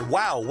experts at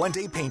Wow One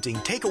Day Painting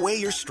take away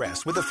your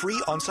stress with a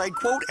free on-site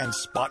quote and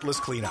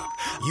spotless cleanup.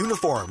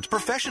 Uniformed,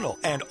 professional,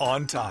 and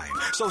on time.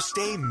 So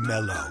stay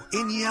mellow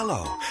in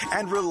yellow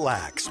and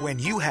relax when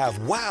you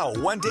have Wow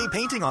One Day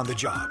Painting on the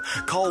job.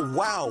 Call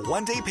Wow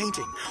One Day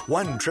Painting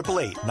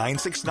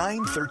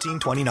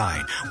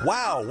 1-888-969-1329.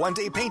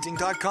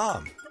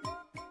 WowOneDayPainting.com.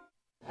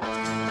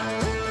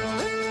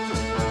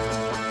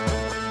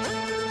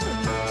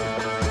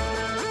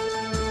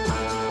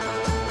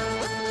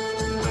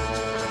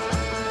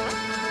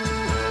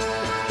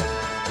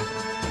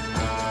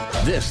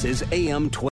 This is AM 12.